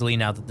very easily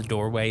now that the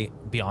doorway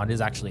beyond is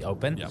actually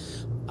open.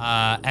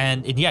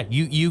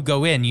 You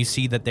go in. You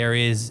see that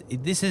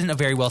this isn't a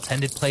very well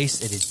tended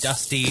place. It is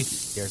dusty.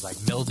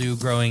 There's mildew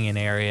growing in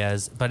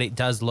areas, but it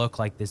does look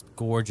like this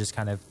gorgeous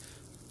kind of,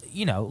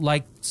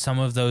 like some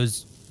of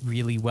those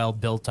really well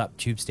built up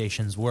tube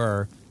stations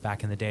were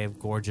back in the day of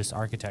gorgeous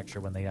architecture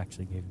when they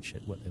actually gave a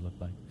shit what they looked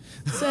like.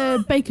 It's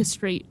a Baker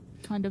Street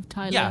kind of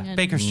tiling. Yeah,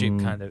 Baker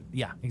Street kind of.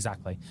 Yeah,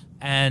 exactly.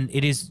 And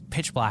it is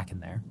pitch black in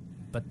there,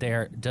 but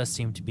there does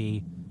seem to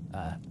be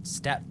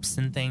steps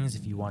and things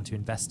if you want to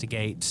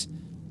investigate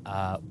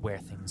where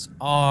things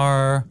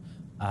are,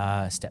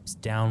 steps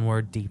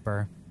downward,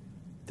 deeper.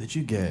 Did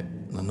you get,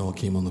 I know I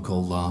came on the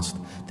call last,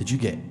 did you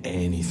get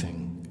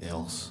anything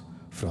else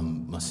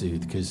from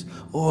Masood? Because,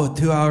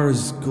 2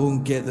 hours, go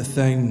and get the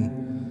thing.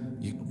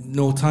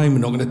 No time, we're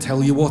not going to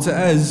tell you what it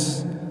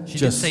is. She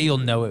just say you'll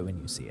know it when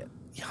you see it.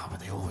 Yeah, but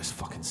they always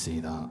fucking say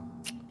that.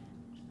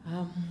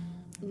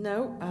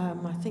 No,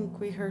 I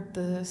think we heard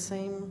the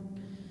same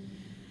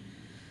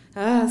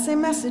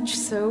message,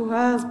 so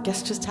I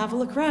guess just have a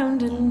look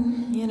around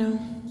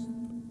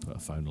and, Put a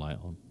phone light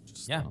on.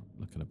 Just start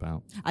looking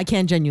about. I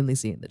can genuinely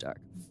see in the dark.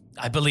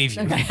 I believe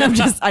you. Okay,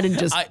 I didn't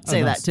just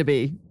say that to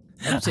be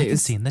obtuse. I can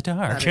see in the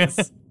dark.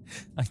 That's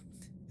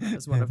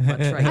one of my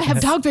traits. I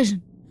have dog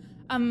vision.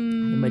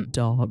 I'm a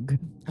dog.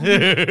 Dog.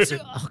 Yeah.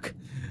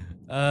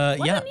 Why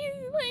don't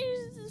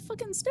you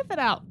fucking sniff it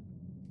out?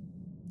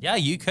 Yeah,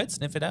 you could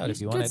sniff it out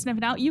if you wanted. You could sniff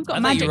it out. You've got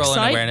I magic thought you roll an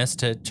sight. awareness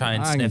to try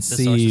and I sniff can the source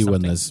or see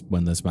something.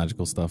 when there's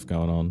magical stuff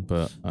going on,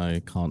 but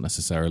I can't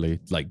necessarily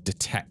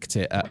detect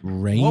it at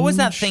range. What was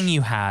that thing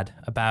you had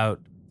about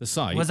The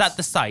site. Was that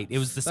the site? It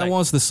was the site. That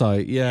was the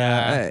site,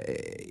 yeah.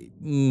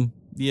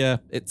 Yeah,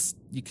 it's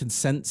you can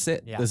sense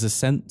it. Yeah. There's a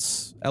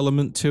sense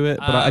element to it,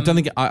 but I don't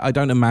think I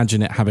don't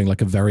imagine it having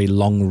like a very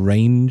long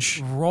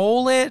range.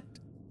 Roll it.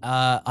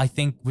 I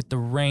think with the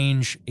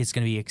range, it's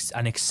going to be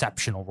an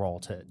exceptional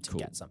roll to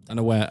get something.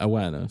 An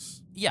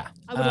awareness. Yeah.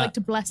 I would like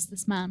to bless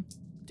this man.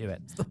 Do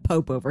it. The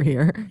Pope over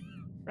here.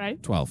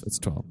 Right? 12. It's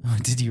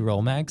 12. Did you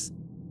roll, Mags?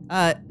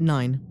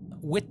 9.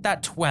 With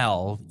that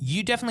 12,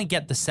 you definitely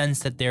get the sense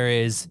that there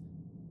is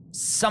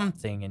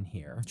something in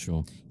here.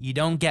 Sure. You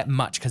don't get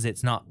much because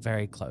it's not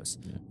very close.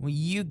 Yeah. What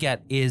you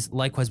get is,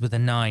 likewise with a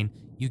 9,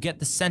 you get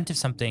the scent of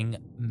something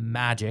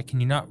magic,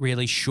 and you're not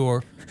really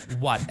sure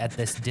what at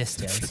this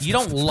distance. You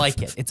don't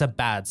like it. It's a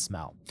bad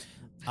smell.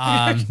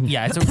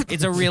 Yeah,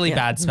 it's a really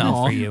bad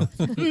smell for you.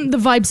 The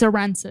vibes are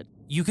rancid.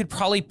 You could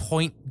probably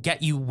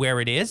get you where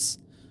it is,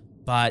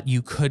 but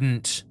you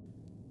couldn't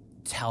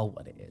tell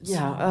what it is. Yeah,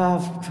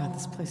 God,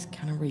 this place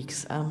kind of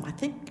reeks. I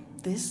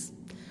think this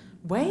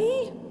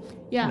way?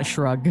 Yeah. And a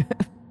shrug.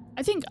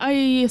 I think I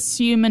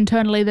assume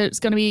internally that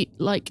it's going to be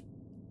like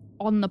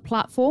on the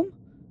platform.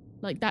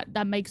 Like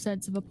that makes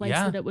sense of a place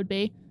that it would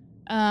be.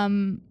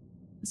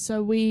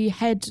 So we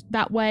head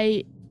that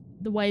way,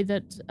 the way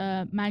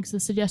that Mags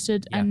has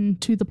suggested, and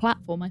to the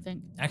platform, I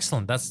think.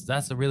 Excellent.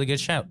 That's a really good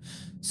shout.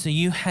 So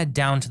you head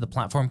down to the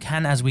platform.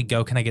 As we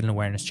go, can I get an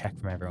awareness check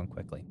from everyone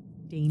quickly?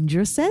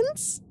 Danger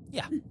sense?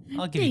 Yeah,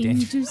 I'll give you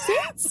danger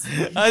sense.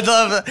 I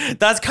love it.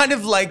 That's kind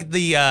of like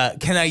the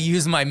can I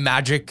use my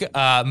magic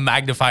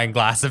magnifying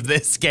glass of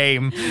this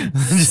game?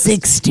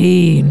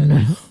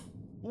 16.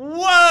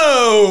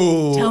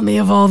 Whoa! Tell me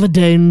of all the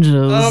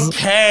dangers.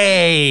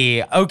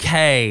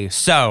 Okay.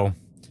 So,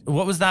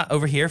 what was that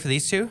over here for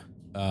these two?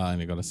 I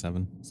only got a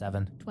 7.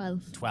 7.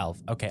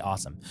 12. Okay,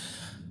 awesome.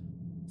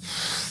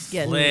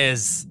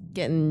 Liz.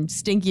 Getting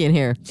stinky in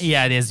here.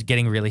 Yeah, it is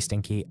getting really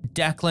stinky.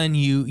 Declan,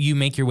 you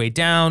make your way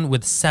down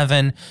with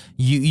 7.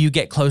 You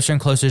get closer and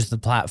closer to the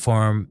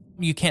platform.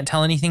 You can't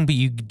tell anything, but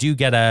you do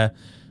get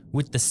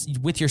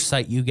with your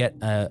sight, you get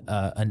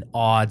an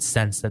odd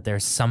sense that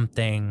there's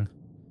something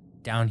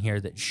down here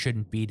that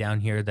shouldn't be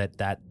down here.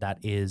 That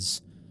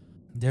is.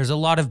 There's a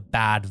lot of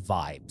bad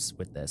vibes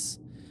with this.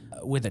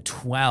 With a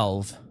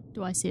 12,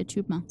 do I see a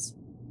tube mouse?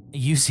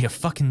 You see a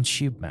fucking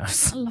tube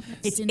mouse. I love it.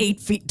 It's 8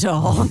 feet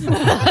tall.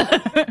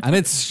 And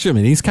it's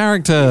Shimini's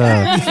character.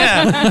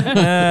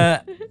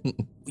 Yeah.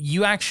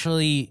 You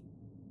actually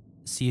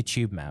see a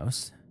tube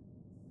mouse.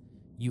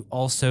 You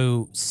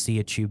also see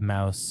a tube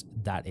mouse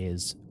that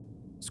is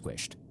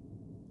squished.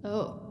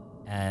 Oh.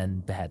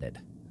 And beheaded.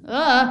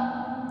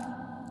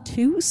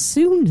 Too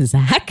soon,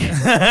 Zach.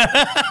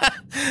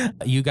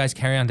 You guys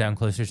carry on down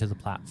closer to the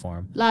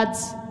platform.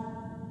 Lads,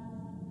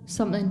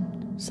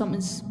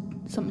 something's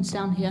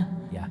down here.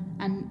 Yeah.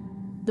 And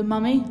the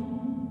mummy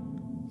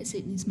is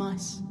eating these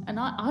mice. And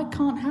I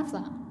can't have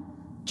that.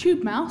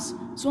 Tube mouse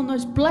is one of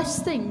those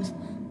blessed things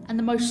and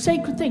the most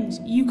sacred things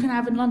you can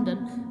have in London.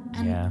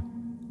 And yeah,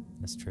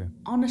 that's true.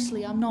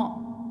 Honestly, I'm not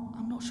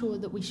sure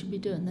that we should be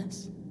doing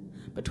this.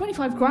 But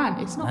 25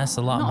 grand, it's not. That's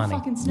a lot of money. A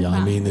fucking snip Yeah,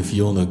 I mean, if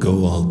you wanna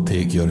go, I'll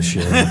take your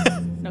share.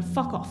 No,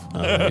 fuck off.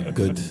 All right,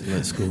 good.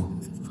 Let's go.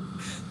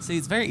 See,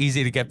 it's very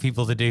easy to get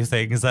people to do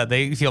things that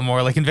they feel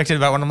morally convicted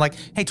about when I'm like,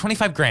 hey,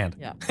 25 grand.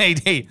 Yeah.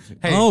 Hey.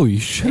 Oh, you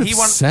should have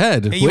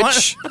said. Hey,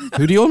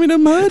 Who do you want me to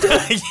murder?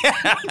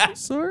 Yeah.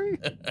 Sorry.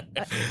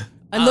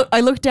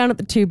 I looked down at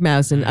the tube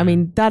mouse, and I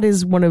mean, that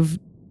is one of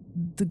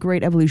the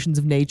great evolutions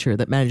of nature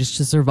that manages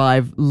to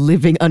survive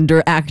living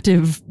under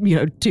active,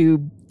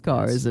 tube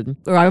cars.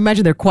 Or I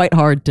imagine they're quite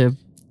hard to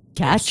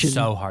catch.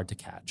 So hard to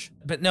catch.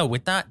 But no,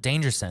 with that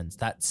danger sense,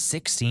 that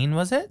 16,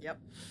 was it? Yep.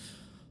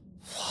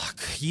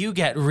 Fuck, you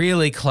get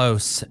really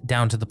close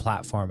down to the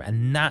platform,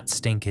 and that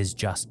stink is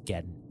just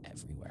getting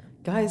everywhere.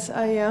 Guys,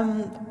 I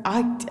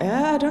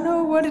don't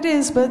know what it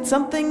is, but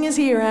something is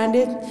here, and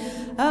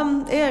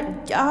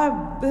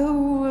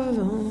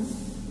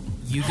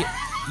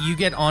You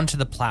get onto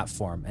the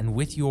platform, and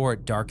with your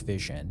dark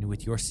vision,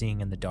 with your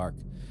seeing in the dark,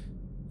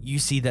 you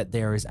see that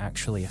there is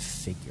actually a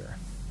figure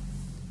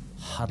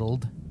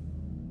huddled,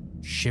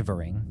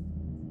 shivering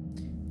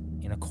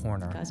in a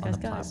corner on the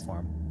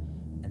platform,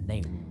 and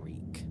they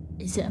reek.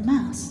 Is it a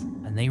mouse?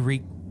 And they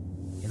reek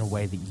in a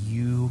way that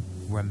you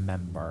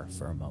remember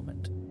for a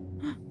moment.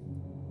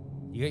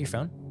 You got your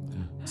phone?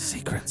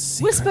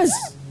 Secrets. Whispers.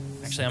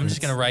 Actually, I'm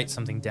just going to write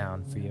something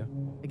down for you.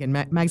 Again,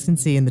 Mags can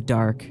see in the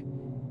dark.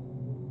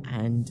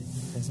 And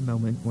there's a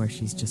moment where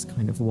she's just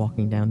kind of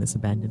walking down this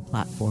abandoned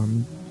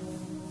platform,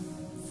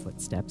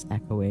 footsteps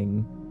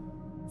echoing,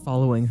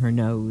 following her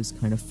nose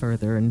kind of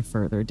further and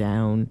further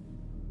down.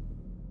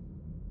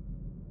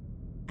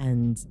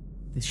 And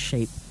this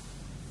shape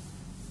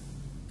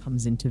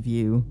comes into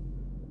view,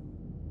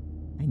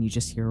 and you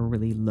just hear a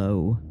really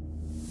low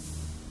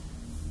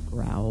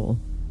growl.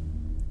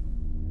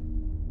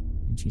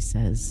 And she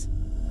says,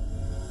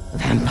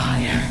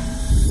 "Vampire."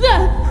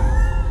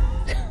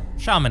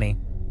 Shamini,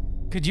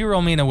 could you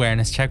roll me an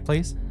awareness check,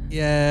 please?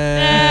 Yay!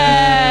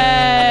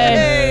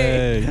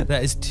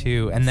 That is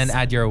 2, and then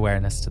add your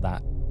awareness to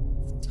that.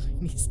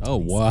 Oh,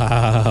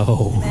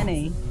 wow.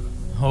 Many.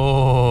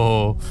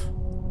 Oh.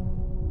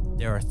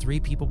 There are 3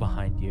 people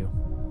behind you,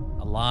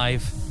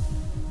 alive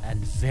and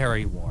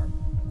very warm.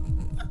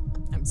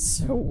 I'm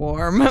so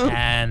warm.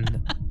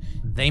 And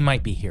they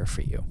might be here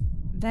for you.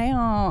 They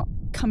are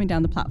coming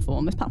down the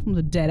platform. This platform's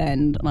a dead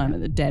end, and I'm at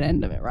the dead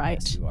end of it, right?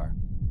 Yes, you are.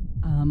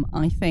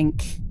 I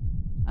think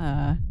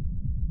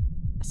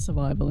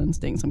survival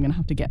instincts, I'm going to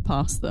have to get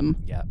past them.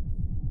 Yeah.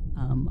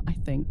 I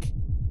think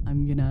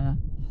I'm going to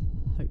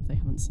hope they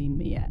haven't seen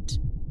me yet.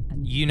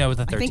 And You know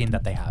the 13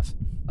 that they have.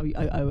 Oh,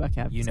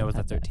 okay. You know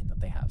the 13 that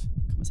they have.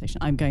 Conversation.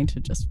 I'm going to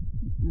just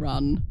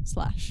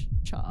run/charge.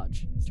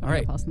 All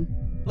right. Past them.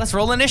 Let's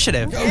roll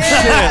initiative.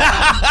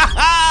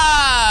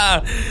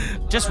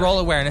 Just roll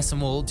awareness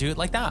and we'll do it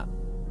like that.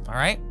 All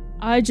right?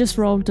 I just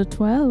rolled a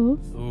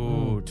 12.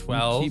 Ooh,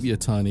 12. Keep your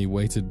tiny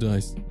weighted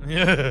dice.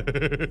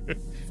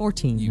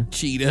 14. You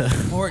cheater.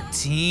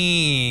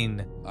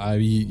 14. I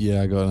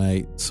got an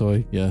 8.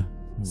 Sorry, yeah.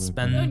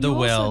 Spend the You also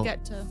will.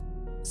 get to...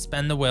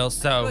 Spend the will.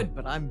 So, Good,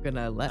 but I'm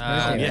gonna let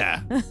her do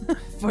yeah. it.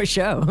 For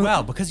show.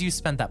 Well, because you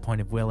spent that point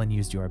of will and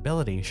used your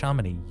ability,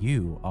 Shamini,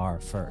 you are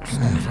first.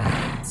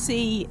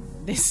 See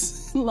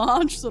this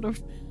large sort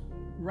of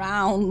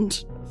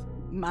round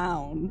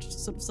mound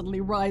sort of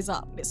suddenly rise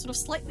up. It's sort of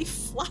slightly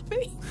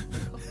flappy.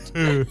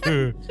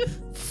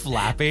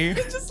 Flappy.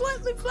 It's just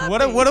slightly flappy.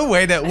 What a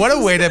way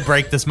to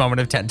break this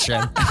moment of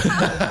tension.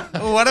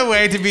 What a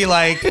way to be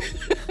like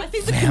I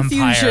think the vampire.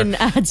 confusion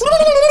adds.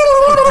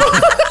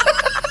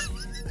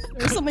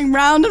 There's something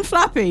round and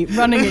flappy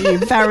running at you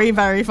very,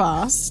 very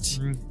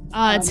fast.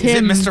 It's Is it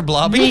him. Mr.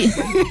 Blobby? Me.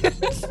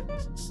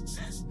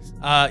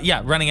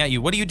 Yeah, running at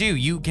you. What do?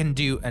 You can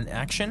do an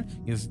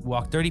action. You've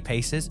walked 30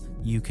 paces.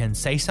 You can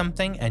say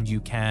something, and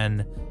you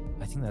can...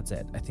 I think that's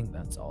it. I think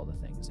that's all the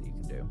things that you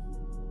can do.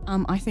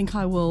 I think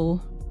I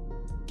will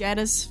get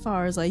as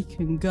far as I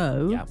can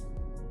go. Yeah.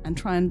 And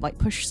try and like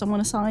push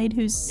someone aside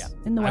who's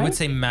in the way. I would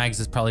say Mags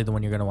is probably the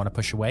one you're going to want to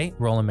push away.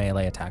 Roll a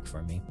melee attack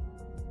for me.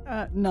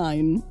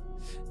 9.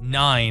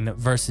 9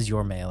 versus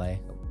your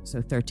melee.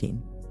 So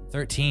 13.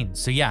 13.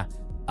 So yeah,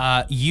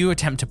 you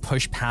attempt to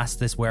push past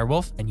this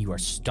werewolf, and you are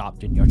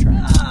stopped in your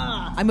tracks.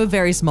 I'm a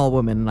very small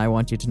woman, and I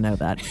want you to know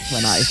that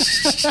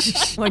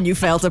when you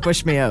fail to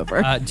push me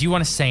over. Do you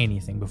want to say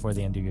anything before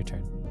the end of your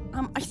turn?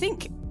 I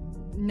think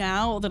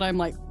now that I'm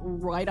like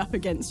right up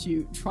against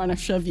you, trying to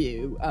shove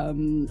you,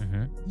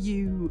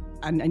 you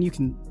and you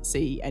can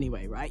see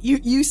anyway, right?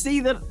 You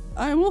see that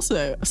I'm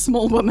also a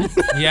small woman.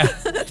 Yeah.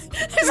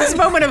 There's this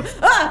moment of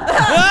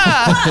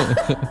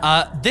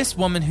This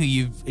woman who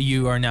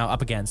you are now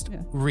up against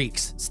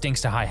reeks,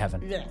 stinks to high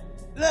heaven.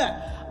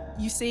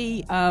 You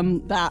see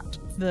that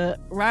the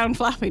round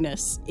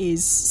flappiness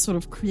is sort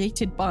of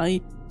created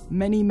by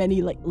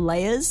many like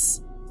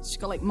layers. She's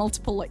got like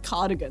multiple like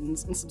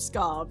cardigans and some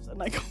scarves and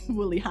like a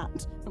woolly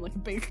hat and like a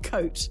big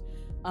coat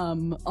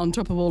on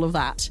top of all of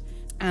that.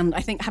 And I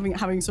think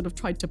having sort of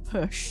tried to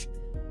push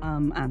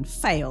and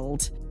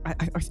failed, I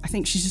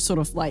think she's just sort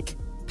of like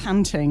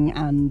panting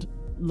and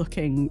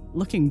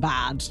looking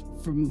bad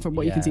from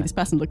what you can see. This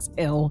person looks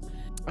ill.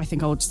 I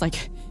think I'll just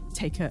like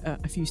take a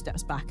few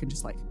steps back and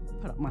just like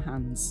put up my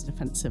hands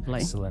defensively.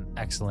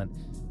 Excellent.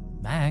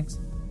 Mags,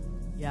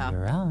 Yeah.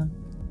 you're on.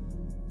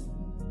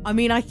 I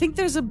mean, I think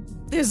there's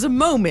a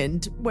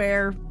moment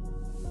where,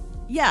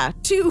 yeah,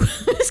 two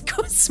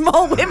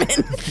small women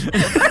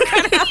are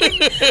kind of having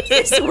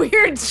this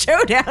weird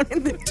showdown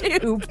in the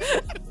tube.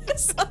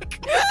 It's like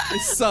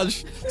It's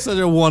such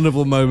a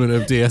wonderful moment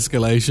of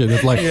de-escalation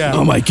of like,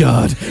 oh my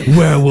god,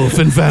 werewolf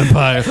and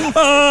vampire.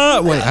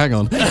 Wait, hang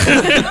on. that's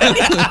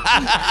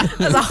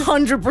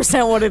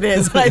 100% what it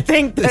is. But I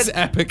think that This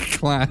epic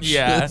clash.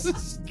 Yeah.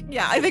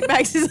 yeah, I think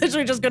Max is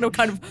actually just going to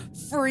kind of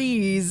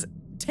freeze,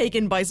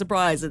 taken by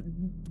surprise,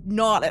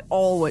 not at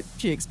all what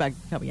she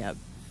expected coming out,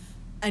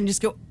 and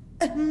just go.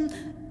 Are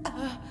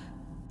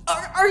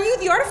you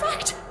the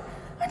artifact?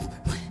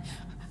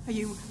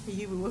 You're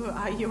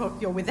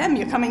with them.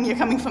 You're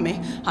coming for me.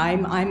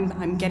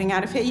 I'm getting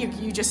out of here.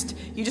 You just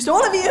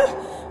all of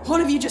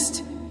you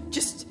just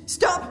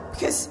stop,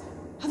 because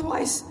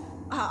otherwise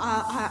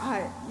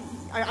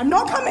I'm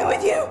not coming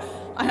with you.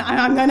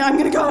 I'm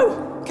gonna go.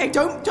 Okay,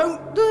 don't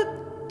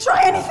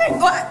try anything.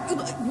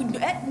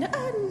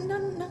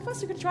 None of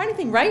us are gonna try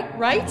anything, right?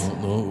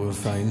 No, we're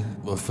fine.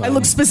 I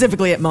look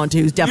specifically at Monty,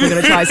 who's definitely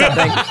going to try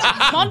something.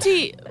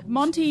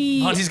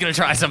 Monty's gonna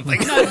try something.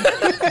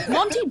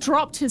 Monty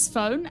dropped his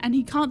phone and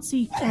he can't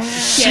see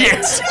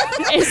shit.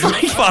 It's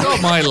like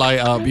Got my light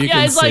up. You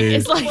can it's see.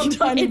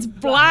 it's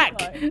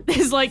black.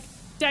 There's like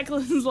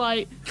Declan's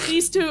like,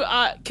 these two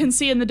can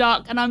see in the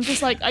dark, and I'm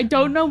just like, I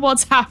don't know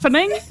what's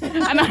happening,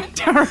 and I'm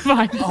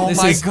terrified. Oh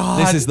This my is- god.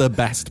 This is the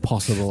best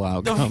possible the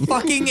outcome.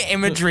 fucking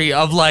imagery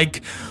of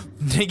like,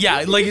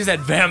 yeah, like you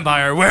said,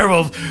 vampire,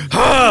 werewolf,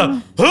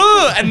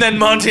 and then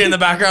Monty in the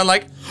background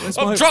like,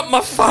 my- dropped my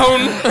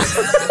phone.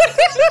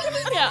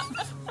 Yeah.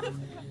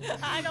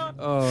 I don't.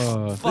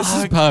 Oh, this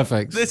is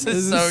perfect. This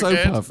is so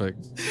good.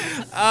 perfect.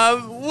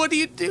 What are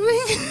you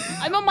doing?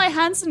 I'm on my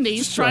hands and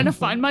knees trying to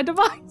find my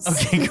device.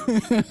 Okay, cool.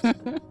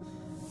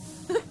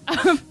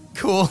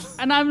 cool.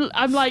 And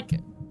I'm like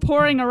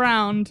pouring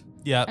around.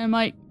 Yeah. And I'm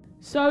like,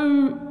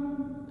 so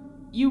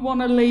you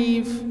want to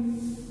leave?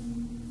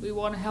 We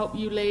want to help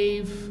you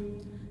leave.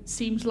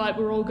 Seems like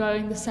we're all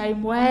going the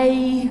same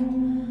way.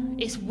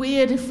 It's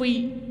weird if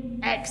we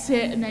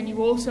exit and then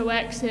you also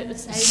exit the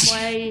same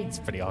way. It's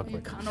pretty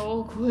awkward. Kind of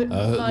awkward.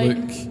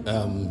 Look,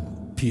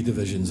 P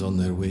Division's on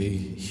their way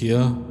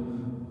here.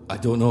 I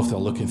don't know if they're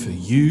looking for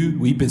you.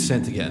 We've been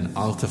sent to get an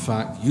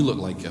artifact. You look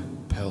like a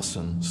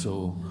person,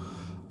 so...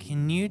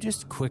 Can you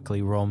just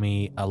quickly roll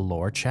me a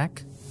lore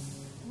check?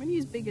 I'm going to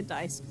use bigger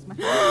dice because my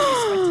hands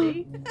are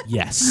too sweaty.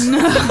 Yes.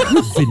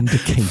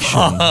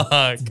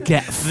 Vindication.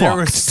 Get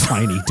fucked,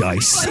 tiny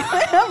dice.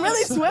 I have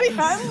really sweaty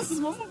hands. This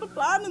wasn't the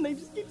plan, and they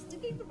just keep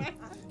sticking to my hands.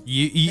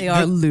 They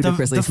are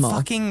ludicrously the small.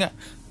 Fucking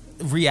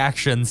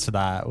reactions to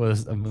that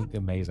was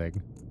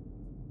amazing.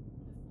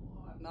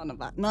 None of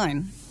that.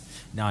 9.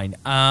 9.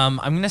 I'm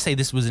going to say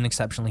this was an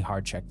exceptionally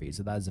hard check for you,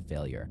 so that is a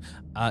failure.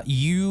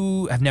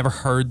 You have never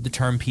heard the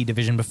term P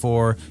Division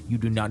before. You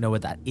do not know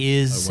what that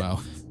is. Oh, wow.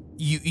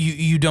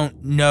 You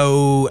don't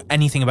know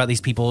anything about these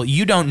people.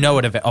 You don't know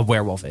what a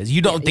werewolf is.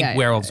 You don't think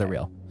werewolves are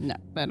real. No,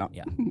 they're not.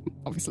 Yeah.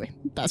 Obviously.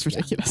 That's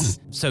ridiculous.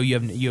 So you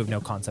have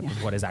no concept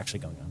of what is actually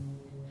going on.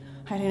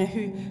 I don't know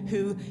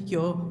who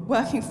you're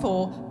working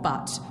for,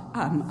 but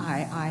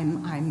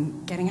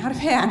I'm getting out of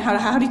here. And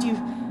how did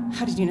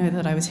you know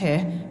that I was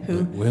here?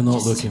 We're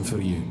not looking for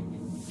you.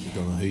 We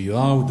don't know who you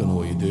are. We don't know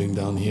what you're doing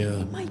down here.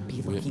 Might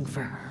be looking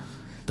for her.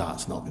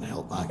 That's not going to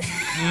help, Max.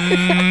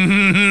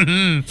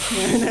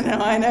 No,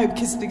 I know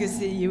because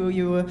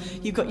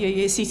you've got your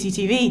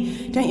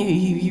CCTV, don't you?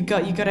 You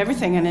got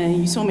everything, and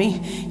you saw me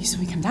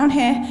come down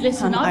here.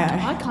 Listen,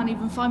 I can't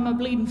even find my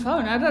bleeding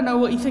phone. I don't know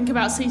what you think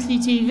about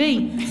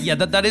CCTV. Yeah,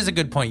 that is a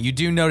good point. You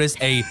do notice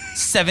a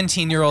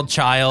 17-year-old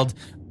child,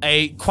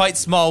 a quite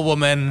small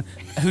woman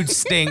who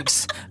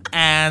stinks,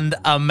 and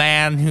a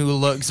man who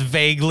looks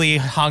vaguely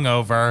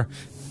hungover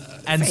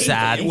and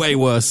sad. Way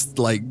worse,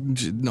 like,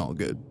 not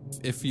good.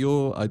 If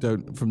you're,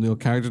 from your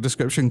character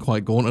description,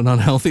 quite gaunt and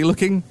unhealthy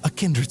looking, a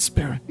kindred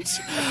spirit.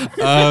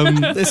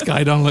 This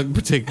guy don't look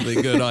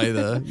particularly good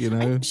either, you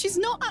know? She's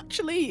not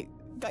actually,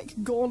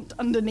 like, gaunt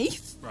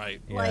underneath.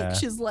 Right. Yeah. Like,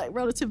 she's, like,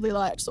 relatively,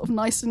 like, sort of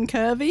nice and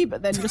curvy,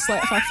 but then just,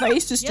 like, her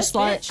face is just,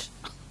 like...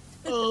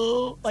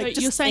 Oh, like, so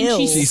just you're saying ill.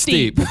 she's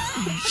steep.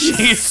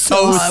 She's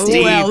so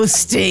steep. Well,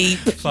 steep.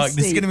 Fuck,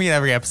 this is going to be in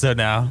every episode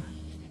now.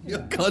 You're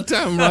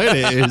goddamn right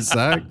it is,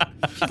 Zach.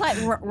 She's like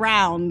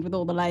round with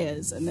all the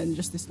layers, and then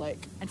just this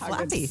like haggard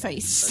flappy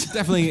face.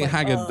 Definitely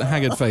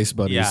haggard face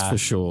buddies, Yeah. for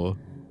sure.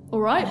 All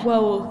right,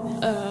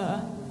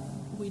 well,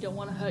 we don't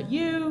want to hurt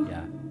you.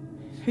 Yeah.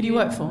 Who do you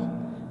work for?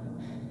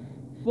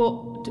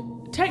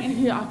 Well,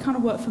 technically, I kind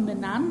of work for my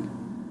nan.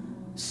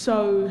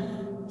 So,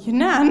 Your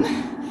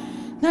nan?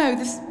 No,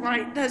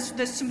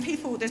 there's some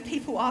people. There's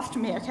people after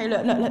me. Okay,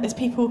 look. There's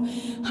people.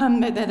 They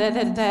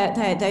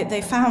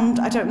found.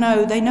 I don't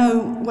know. They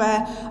know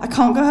where I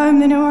can't go home.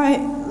 They know where I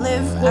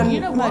live. well, and you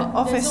know my what?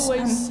 office. There's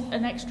always and-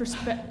 an extra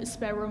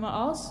spare room at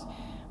ours.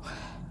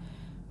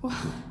 well,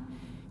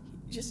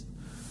 just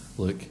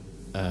Look,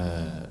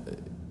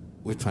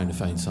 we're trying to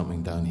find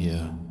something down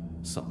here.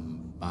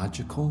 Something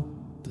magical?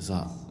 Does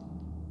that...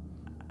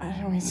 I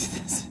don't know.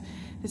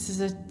 This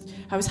is a.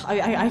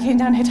 I came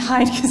down here to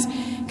hide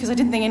because I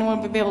didn't think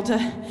anyone would be able to.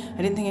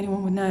 I didn't think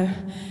anyone would know.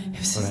 It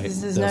was, Right,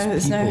 there's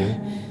there's no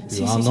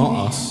people who are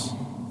not us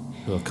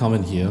who are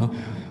coming here.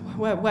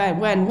 Where?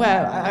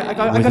 I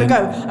gotta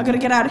go. I gotta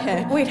get out of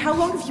here. Wait, how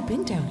long have you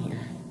been down here?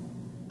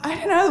 I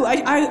don't know.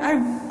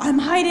 I'm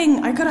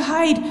hiding. I gotta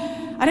hide.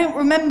 I don't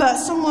remember. I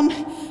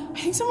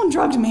think someone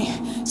drugged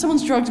me.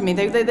 Someone's drugged me.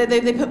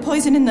 They put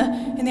poison in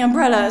the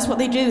umbrella. That's what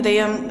they do.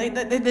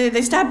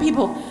 They stab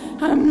people.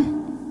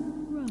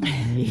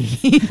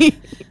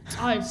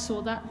 I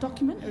saw that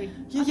documentary.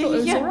 I thought it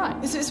was all right.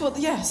 It's what.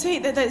 Yeah. See,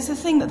 it's the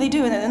thing that they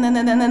do, and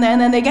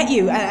then they get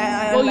you.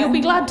 Well, you'll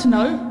be glad to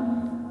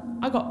know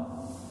I got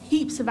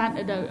heaps of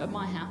antidote at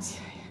my house.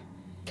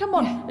 Come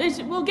on,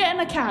 we'll get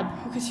in a cab.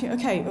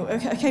 Okay,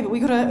 but we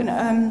gotta.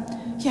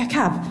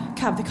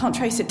 Cab. They can't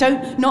trace it.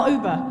 Not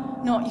Uber.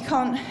 No, you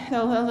can't.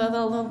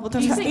 They'll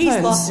He's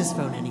lost his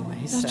phone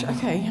anyway. So.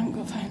 Okay, you haven't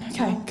got a phone.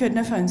 Okay, good.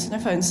 No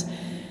phones.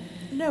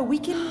 No, we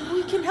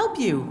can help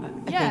you.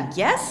 I Yeah. think.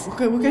 Yes.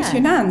 We'll go to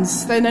your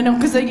nan's. They're not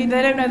because they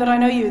don't know that I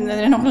know you, and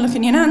they're not going to look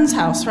in your nan's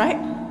house, right?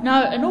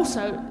 No, and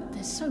also,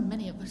 there's so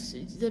many of us,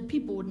 the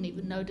people wouldn't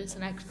even notice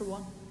an extra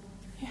one.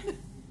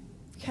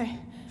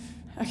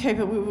 Okay,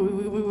 but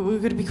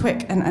we've got to be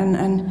quick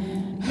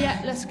and. Yeah,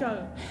 let's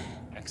go.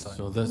 Excellent.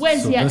 So this,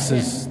 Where's so the this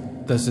exit?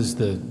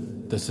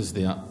 this is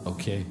the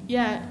okay.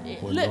 Yeah,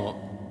 We're look, not.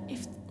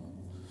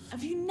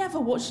 have you never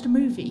watched a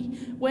movie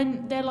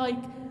when they're like,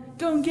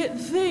 go and get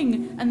the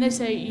thing, and they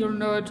say you'll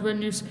know it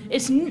when you.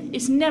 It's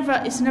never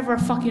a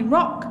fucking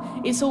rock.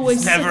 It's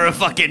always Never a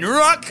fucking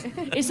rock.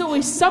 It's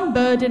always some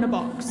bird in a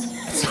box.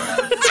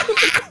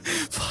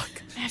 Fuck.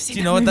 Do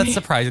you know what? That's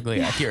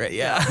surprisingly accurate.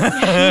 Yeah.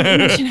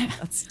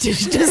 That's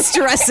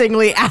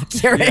distressingly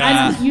accurate.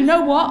 Yeah. And you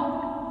know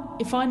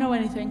what? If I know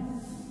anything,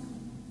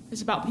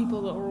 It's about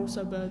people that are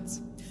also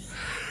birds.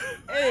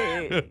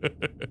 Hey.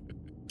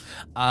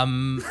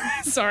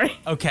 Sorry.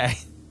 Okay.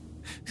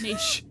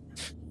 Niche.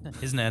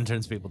 Isn't it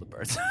turns people to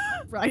birds?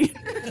 Right.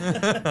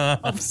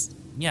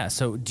 Yeah,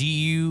 so do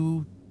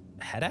you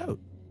head out?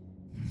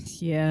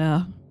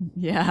 Yeah.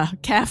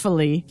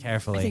 Carefully. I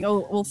think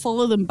we'll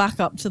follow them back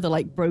up to the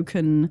like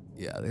broken.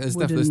 Yeah, there's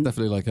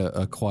definitely like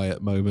a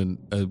quiet moment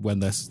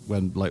when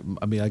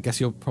I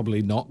guess you're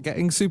probably not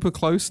getting super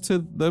close to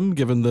them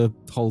given the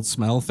whole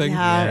smell thing.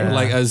 Yeah.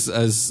 Like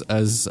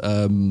as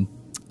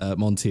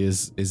Monty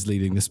is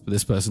leading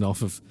this person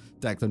off of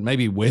Declan,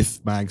 maybe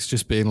with Mags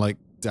just being like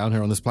down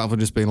here on this platform,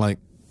 just being like,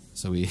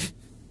 so we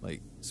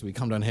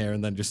come down here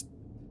and then just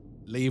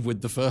leave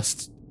with the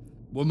first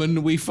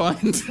woman we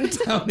find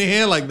down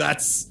here. Like,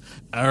 that's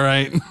all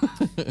right.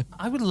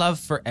 I would love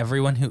for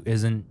everyone who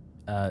isn't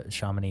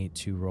Chamonix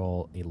to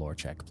roll a lore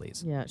check,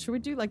 please. Yeah, should we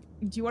do do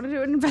you want to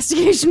do an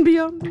investigation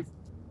beyond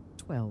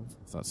 12?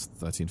 That's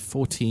 13,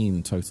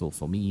 14 total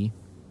for me.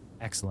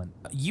 Excellent.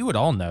 You would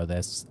all know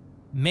this.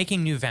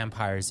 Making new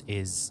vampires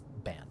is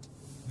banned.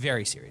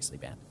 Very seriously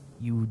banned.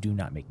 You do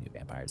not make new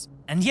vampires.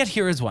 And yet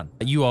here is one.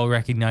 You all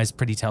recognize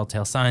pretty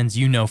telltale signs.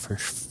 You know for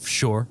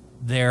sure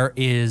there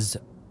is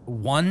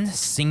one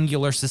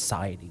singular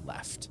society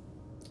left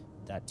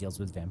that deals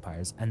with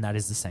vampires, and that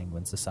is the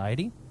Sanguine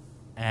Society.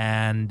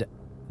 And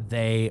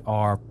they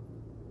are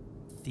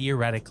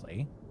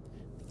theoretically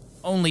the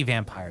only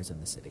vampires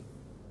in the city.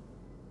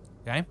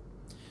 Okay?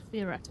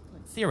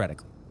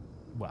 Theoretically.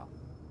 Well,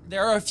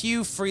 there are a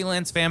few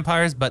freelance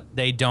vampires, but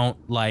they don't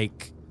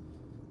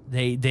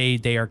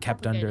they are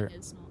kept under.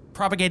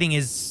 Propagating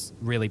is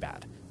really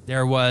bad.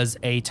 There was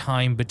a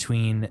time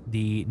between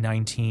the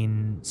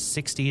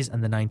 1960s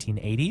and the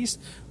 1980s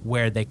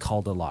where they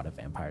culled a lot of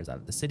vampires out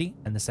of the city,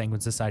 and the Sanguine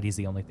Society is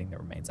the only thing that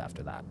remains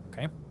after that,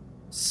 okay?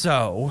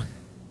 So,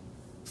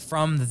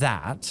 from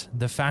that,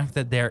 the fact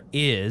that there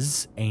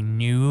is a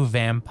new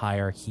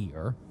vampire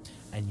here,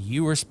 and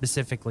you were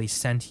specifically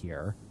sent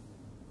here,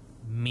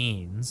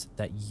 means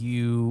that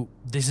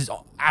this is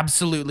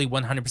absolutely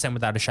 100%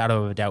 without a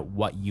shadow of a doubt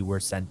what you were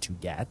sent to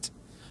get.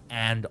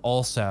 And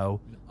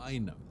also, I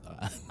know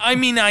that. I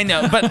mean, I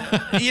know, but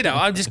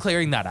I'm just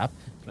clearing that up.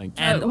 Thank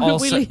you. And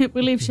also,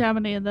 we leave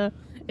Chamonix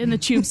in the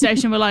tube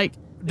station. We're like,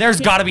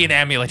 there's got to be an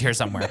amulet here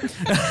somewhere.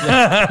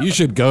 You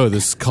should go.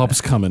 There's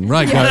cops coming,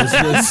 right, guys?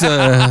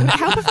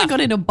 How if I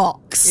got in a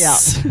box? Yeah.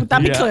 Would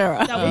that be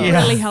clearer? that would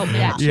really help me,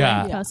 actually,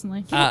 Yeah.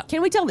 personally.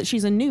 Can we tell that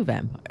she's a new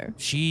vampire?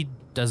 She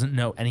doesn't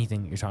know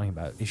anything that you're talking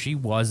about. If she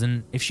was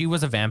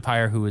a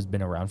vampire who has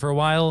been around for a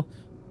while,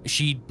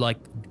 she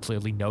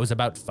clearly knows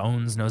about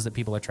phones, knows that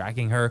people are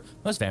tracking her.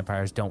 Most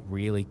vampires don't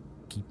really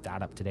keep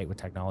that up to date with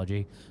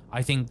technology.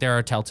 I think there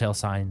are telltale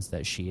signs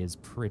that she is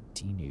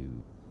pretty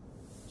new.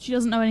 She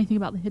doesn't know anything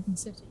about the hidden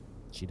city.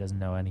 She doesn't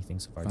know anything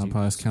so far.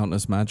 Vampires count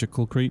as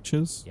magical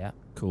creatures? Yeah.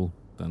 Cool.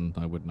 Then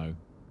I would know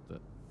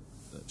that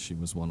she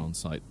was one on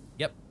site.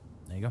 Yep.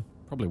 There you go.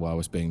 Probably why I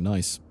was being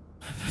nice.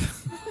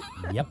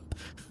 Yep.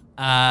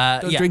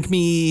 Don't drink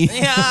me.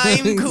 Yeah,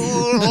 I'm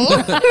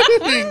cool.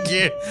 Thank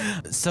you.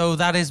 So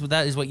that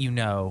is what you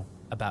know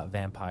about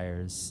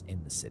vampires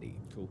in the city.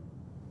 Cool.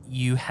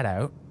 You head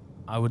out.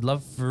 I would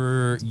love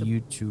for you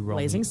to roll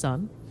Blazing me.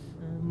 Sun.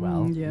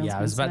 Well, yeah,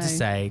 I was about to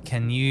say,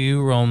 can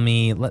you roll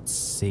me? Let's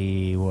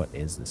see, what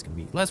is this going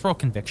to be? Let's roll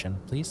conviction,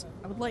 please.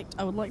 I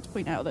would like to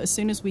point out that as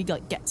soon as we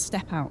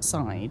step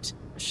outside,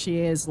 she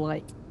is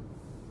like,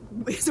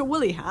 it's a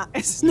woolly hat.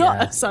 It's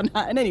not a sun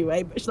hat in any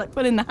way, but she's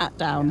putting the hat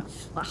down,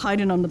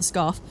 hiding under the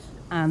scarf,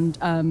 and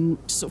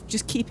sort of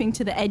just keeping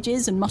to the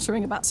edges and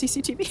muttering about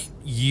CCTV.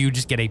 You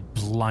just get a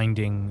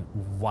blinding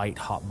white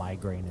hot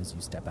migraine as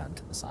you step out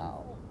into the sun.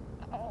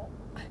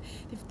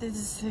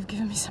 They've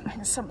given me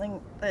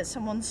something that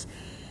someone's.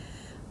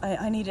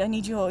 I need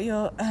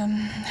your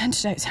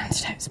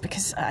antidotes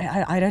because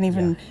I don't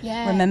even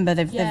remember.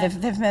 They've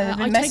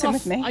been messing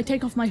with me. I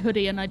take off my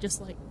hoodie and I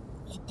just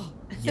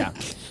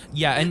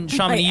Yeah, and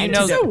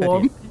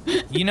Chamonix,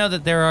 you know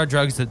that there are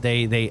drugs that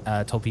they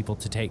told people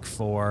to take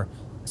for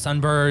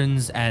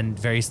sunburns and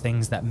various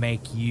things that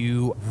make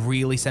you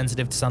really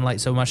sensitive to sunlight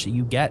so much that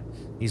you get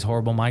these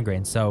horrible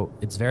migraines. So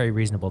it's very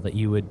reasonable that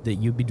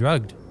you'd be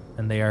drugged,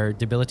 and they are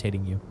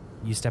debilitating you.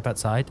 You step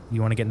outside. You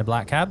want to get in a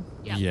black cab?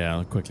 Yeah,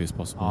 as quickly as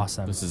possible.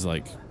 Awesome. This is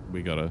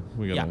we gotta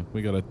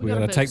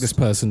gotta take this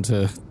person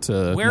to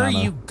Where Nana.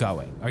 are you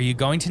going? Are you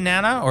going to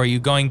Nana, or are you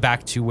going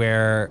back to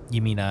where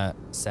Yamina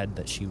said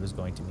that she was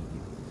going to meet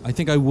you? I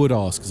think I would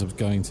ask because I was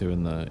going to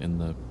in the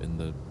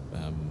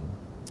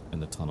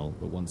tunnel,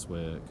 but once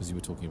because you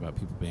were talking about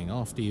people being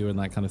after you and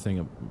that kind of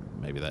thing,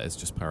 maybe that is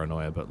just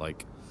paranoia. But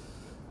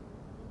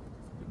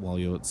while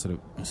you're sort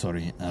of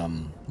sorry,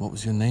 what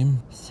was your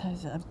name? So,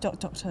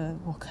 Dr.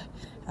 Walker.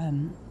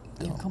 You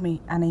can call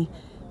me Annie.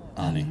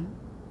 Annie.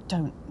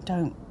 Don't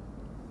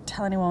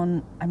tell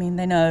anyone. I mean,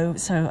 they know,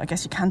 so I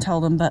guess you can tell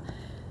them, but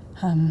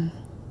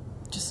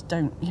just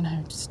don't put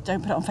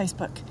it on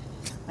Facebook,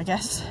 I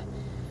guess.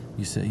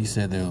 You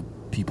said there are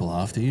people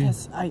after you?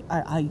 Yes,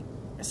 I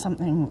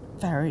something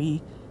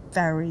very,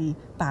 very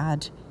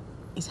bad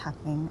is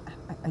happening.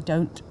 I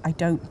don't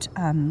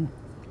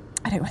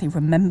really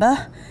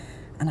remember,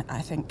 and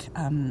I think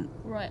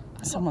right.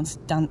 someone's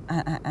done,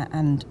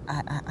 and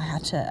I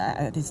had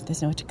to.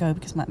 There's nowhere to go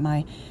because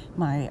my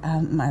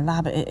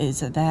lab is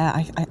there.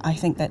 I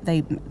think that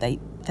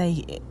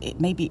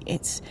maybe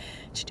it's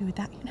to do with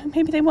that. You know,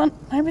 maybe they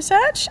want my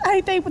research.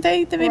 They'll be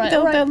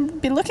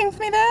looking for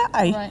me there.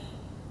 Right.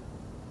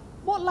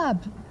 What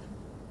lab?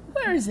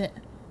 Where is it?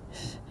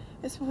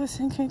 It was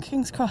in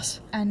King's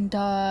Cross. And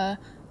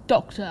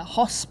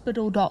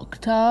hospital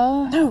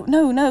doctor? No.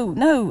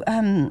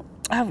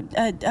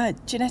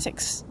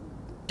 Genetics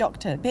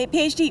doctor,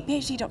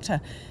 PhD doctor.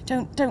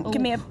 Don't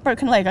give me a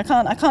broken leg. I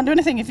can't do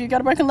anything if you've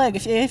got a broken leg.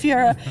 If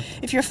you're a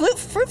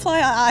fruit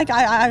fly,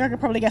 I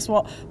could probably guess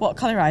what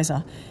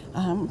colorizer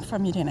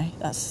from your DNA.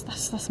 That's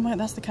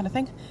the kind of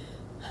thing.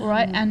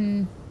 Right,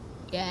 and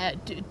yeah,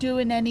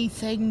 doing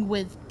anything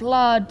with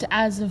blood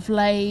as of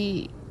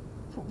late.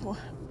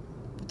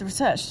 The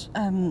research,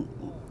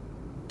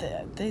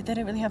 they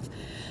don't really have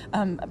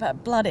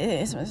about blood.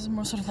 It's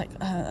more sort of like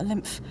a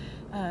lymph,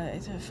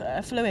 it's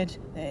a fluid.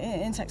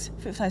 Insects,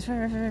 fruit flies,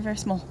 very, very, very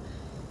small.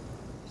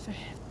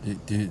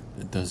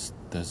 Does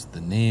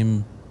the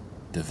name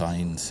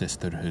Divine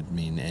Sisterhood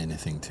mean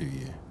anything to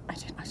you? I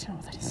don't know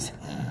what that is.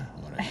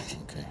 All right,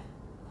 okay.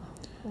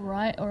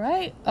 All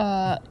right.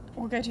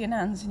 We'll go to your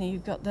nan's, and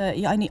you've got the.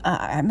 Yeah, I need.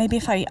 Maybe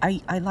if I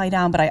lie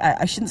down, but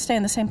I shouldn't stay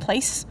in the same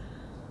place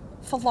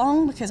for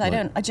long because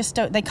I just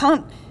don't. They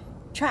can't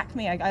track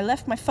me. I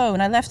left my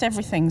phone. I left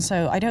everything,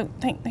 so I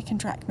don't think they can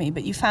track me.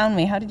 But you found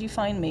me. How did you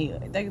find me?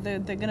 They're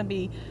gonna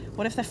be.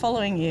 What if they're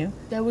following you?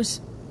 There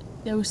was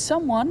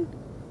someone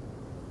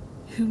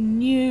who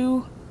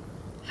knew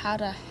how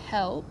to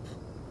help.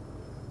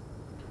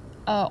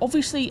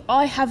 Obviously,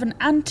 I have an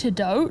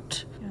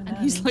antidote. And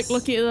he's like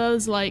looking at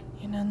us like,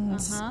 your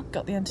nan's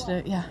got the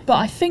antidote. Yeah. But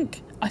I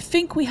think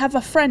we have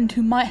a friend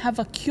who might have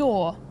a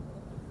cure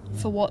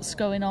for what's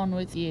going on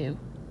with you.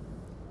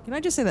 Can I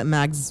just say that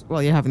Mags,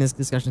 while you're having this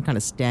discussion, kind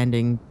of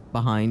standing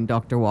behind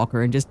Dr.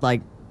 Walker and just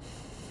like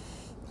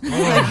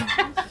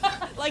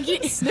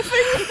he's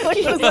sniffing?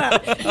 Like, what's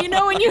that? You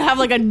know when you have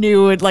like a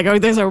new,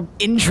 there's an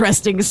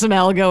interesting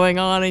smell going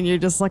on and you're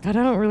just like, I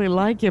don't really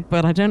like it,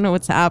 but I don't know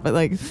what's happening.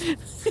 Like,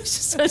 it's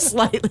just so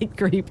slightly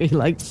creepy.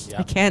 Like, yep.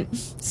 I can't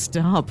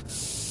stop.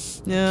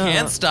 Yeah.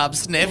 Can't stop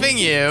sniffing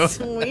you. It's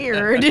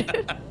weird.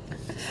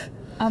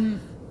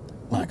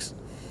 Max.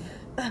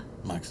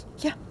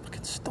 Yeah.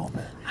 Fucking stop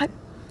it.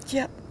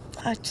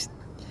 I just.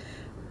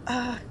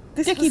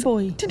 This Dicky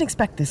boy. Didn't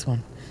expect this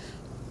one.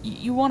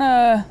 You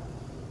wanna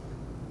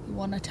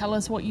tell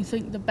us what you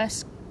think the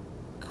best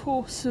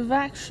course of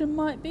action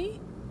might be?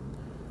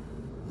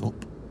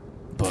 Nope.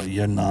 But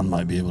your nan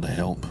might be able to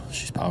help.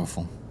 She's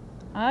powerful.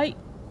 Aight.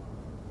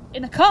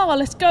 In a car,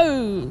 let's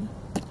go!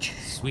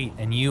 Sweet.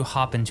 And you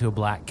hop into a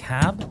black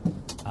cab,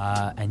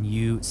 and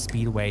you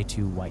speed away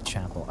to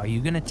Whitechapel. Are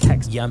you going to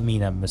text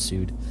Yamina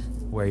Masood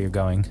where you're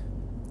going?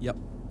 Yep.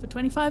 For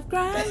 25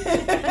 grand?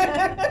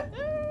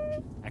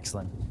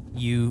 Excellent.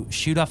 You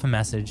shoot off a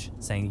message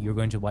saying that you're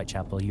going to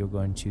Whitechapel, you're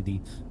going to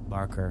the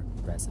Barker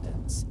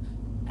residence.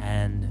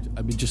 And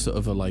I mean, just sort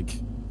of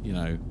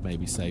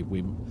maybe say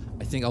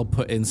I think I'll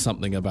put in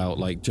something about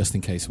just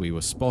in case we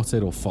were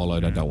spotted or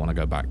followed, I don't want to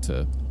go back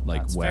to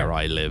That's where fair.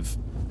 I live.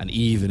 And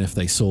even if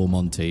they saw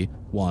Monty,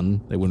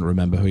 one, they wouldn't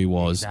remember who he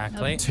was.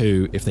 Exactly.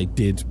 Two, if they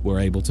were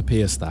able to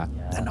pierce that,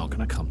 they're not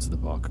going to come to the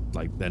Barker.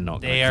 They're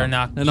not. They're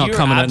not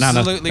coming at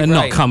Nana. They're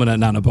not coming at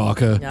Nana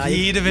Barker.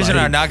 The division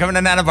are not coming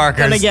to Nana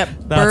Barkers. Gonna get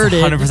That's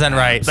birded. 100%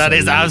 right. That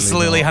is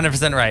Absolutely absolutely not.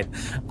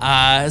 100%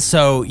 right.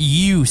 So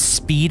you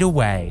speed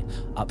away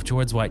up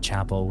towards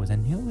Whitechapel with a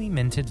newly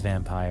minted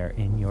vampire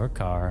in your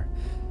car.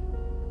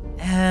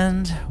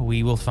 And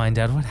we will find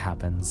out what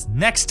happens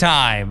next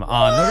time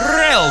on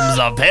Realms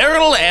of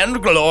Peril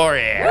and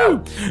Glory.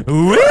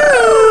 Woo!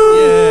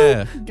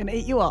 Yeah. I'm gonna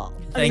eat you all.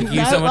 Thank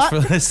you so much for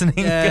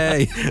listening.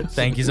 Yay.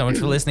 Thank you so much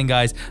for listening,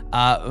 guys.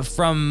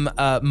 From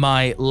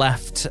my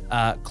left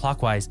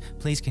clockwise,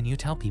 please can you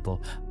tell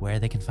people where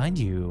they can find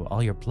you,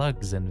 all your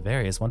plugs and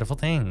various wonderful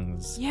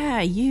things?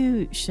 Yeah,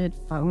 you should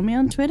follow me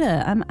on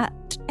Twitter. I'm at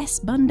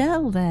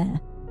sbundell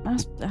there.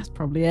 That's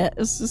probably it.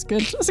 It's just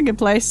good. It's a good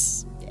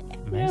place.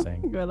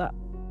 Amazing. Yeah, go with that.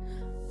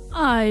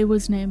 I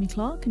was Naomi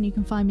Clark, and you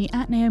can find me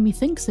at Naomi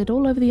Thinks It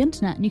all over the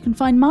internet, and you can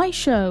find my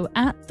show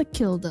at The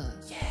Kilder.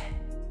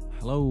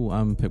 Hello,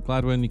 I'm Pip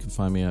Gladwin. You can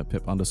find me at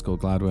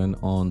Pip_Gladwin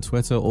on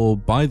Twitter, or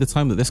by the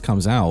time that this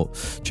comes out,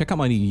 check out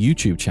my new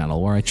YouTube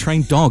channel where I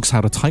train dogs how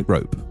to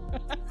tightrope.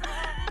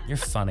 You're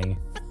funny.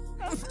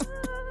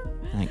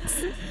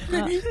 Thanks.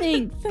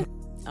 Thanks.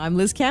 I'm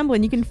Liz Campbell,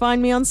 and you can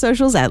find me on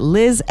socials at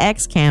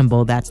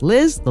LizXCampbell. That's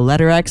Liz, the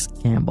letter X,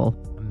 Campbell.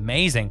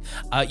 amazing.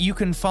 You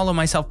can follow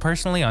myself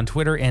personally on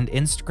Twitter and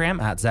Instagram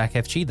at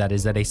ZachFG. That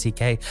is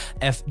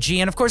ZACKFG.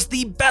 And of course,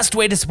 the best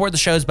way to support the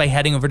show is by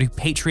heading over to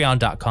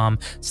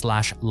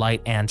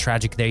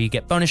patreon.com/lightandtragic. There you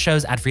get bonus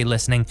shows, ad-free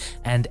listening,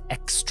 and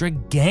extra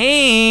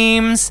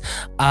games.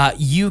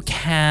 You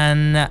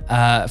can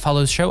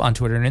follow the show on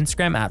Twitter and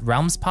Instagram at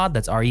RealmsPod.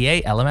 That's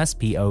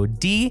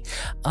RealmsPod.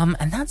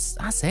 And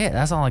that's it.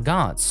 That's all I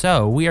got.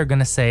 So we are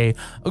gonna say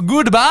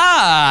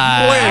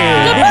goodbye.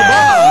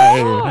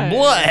 Goodbye.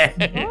 Boy.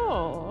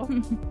 Oh.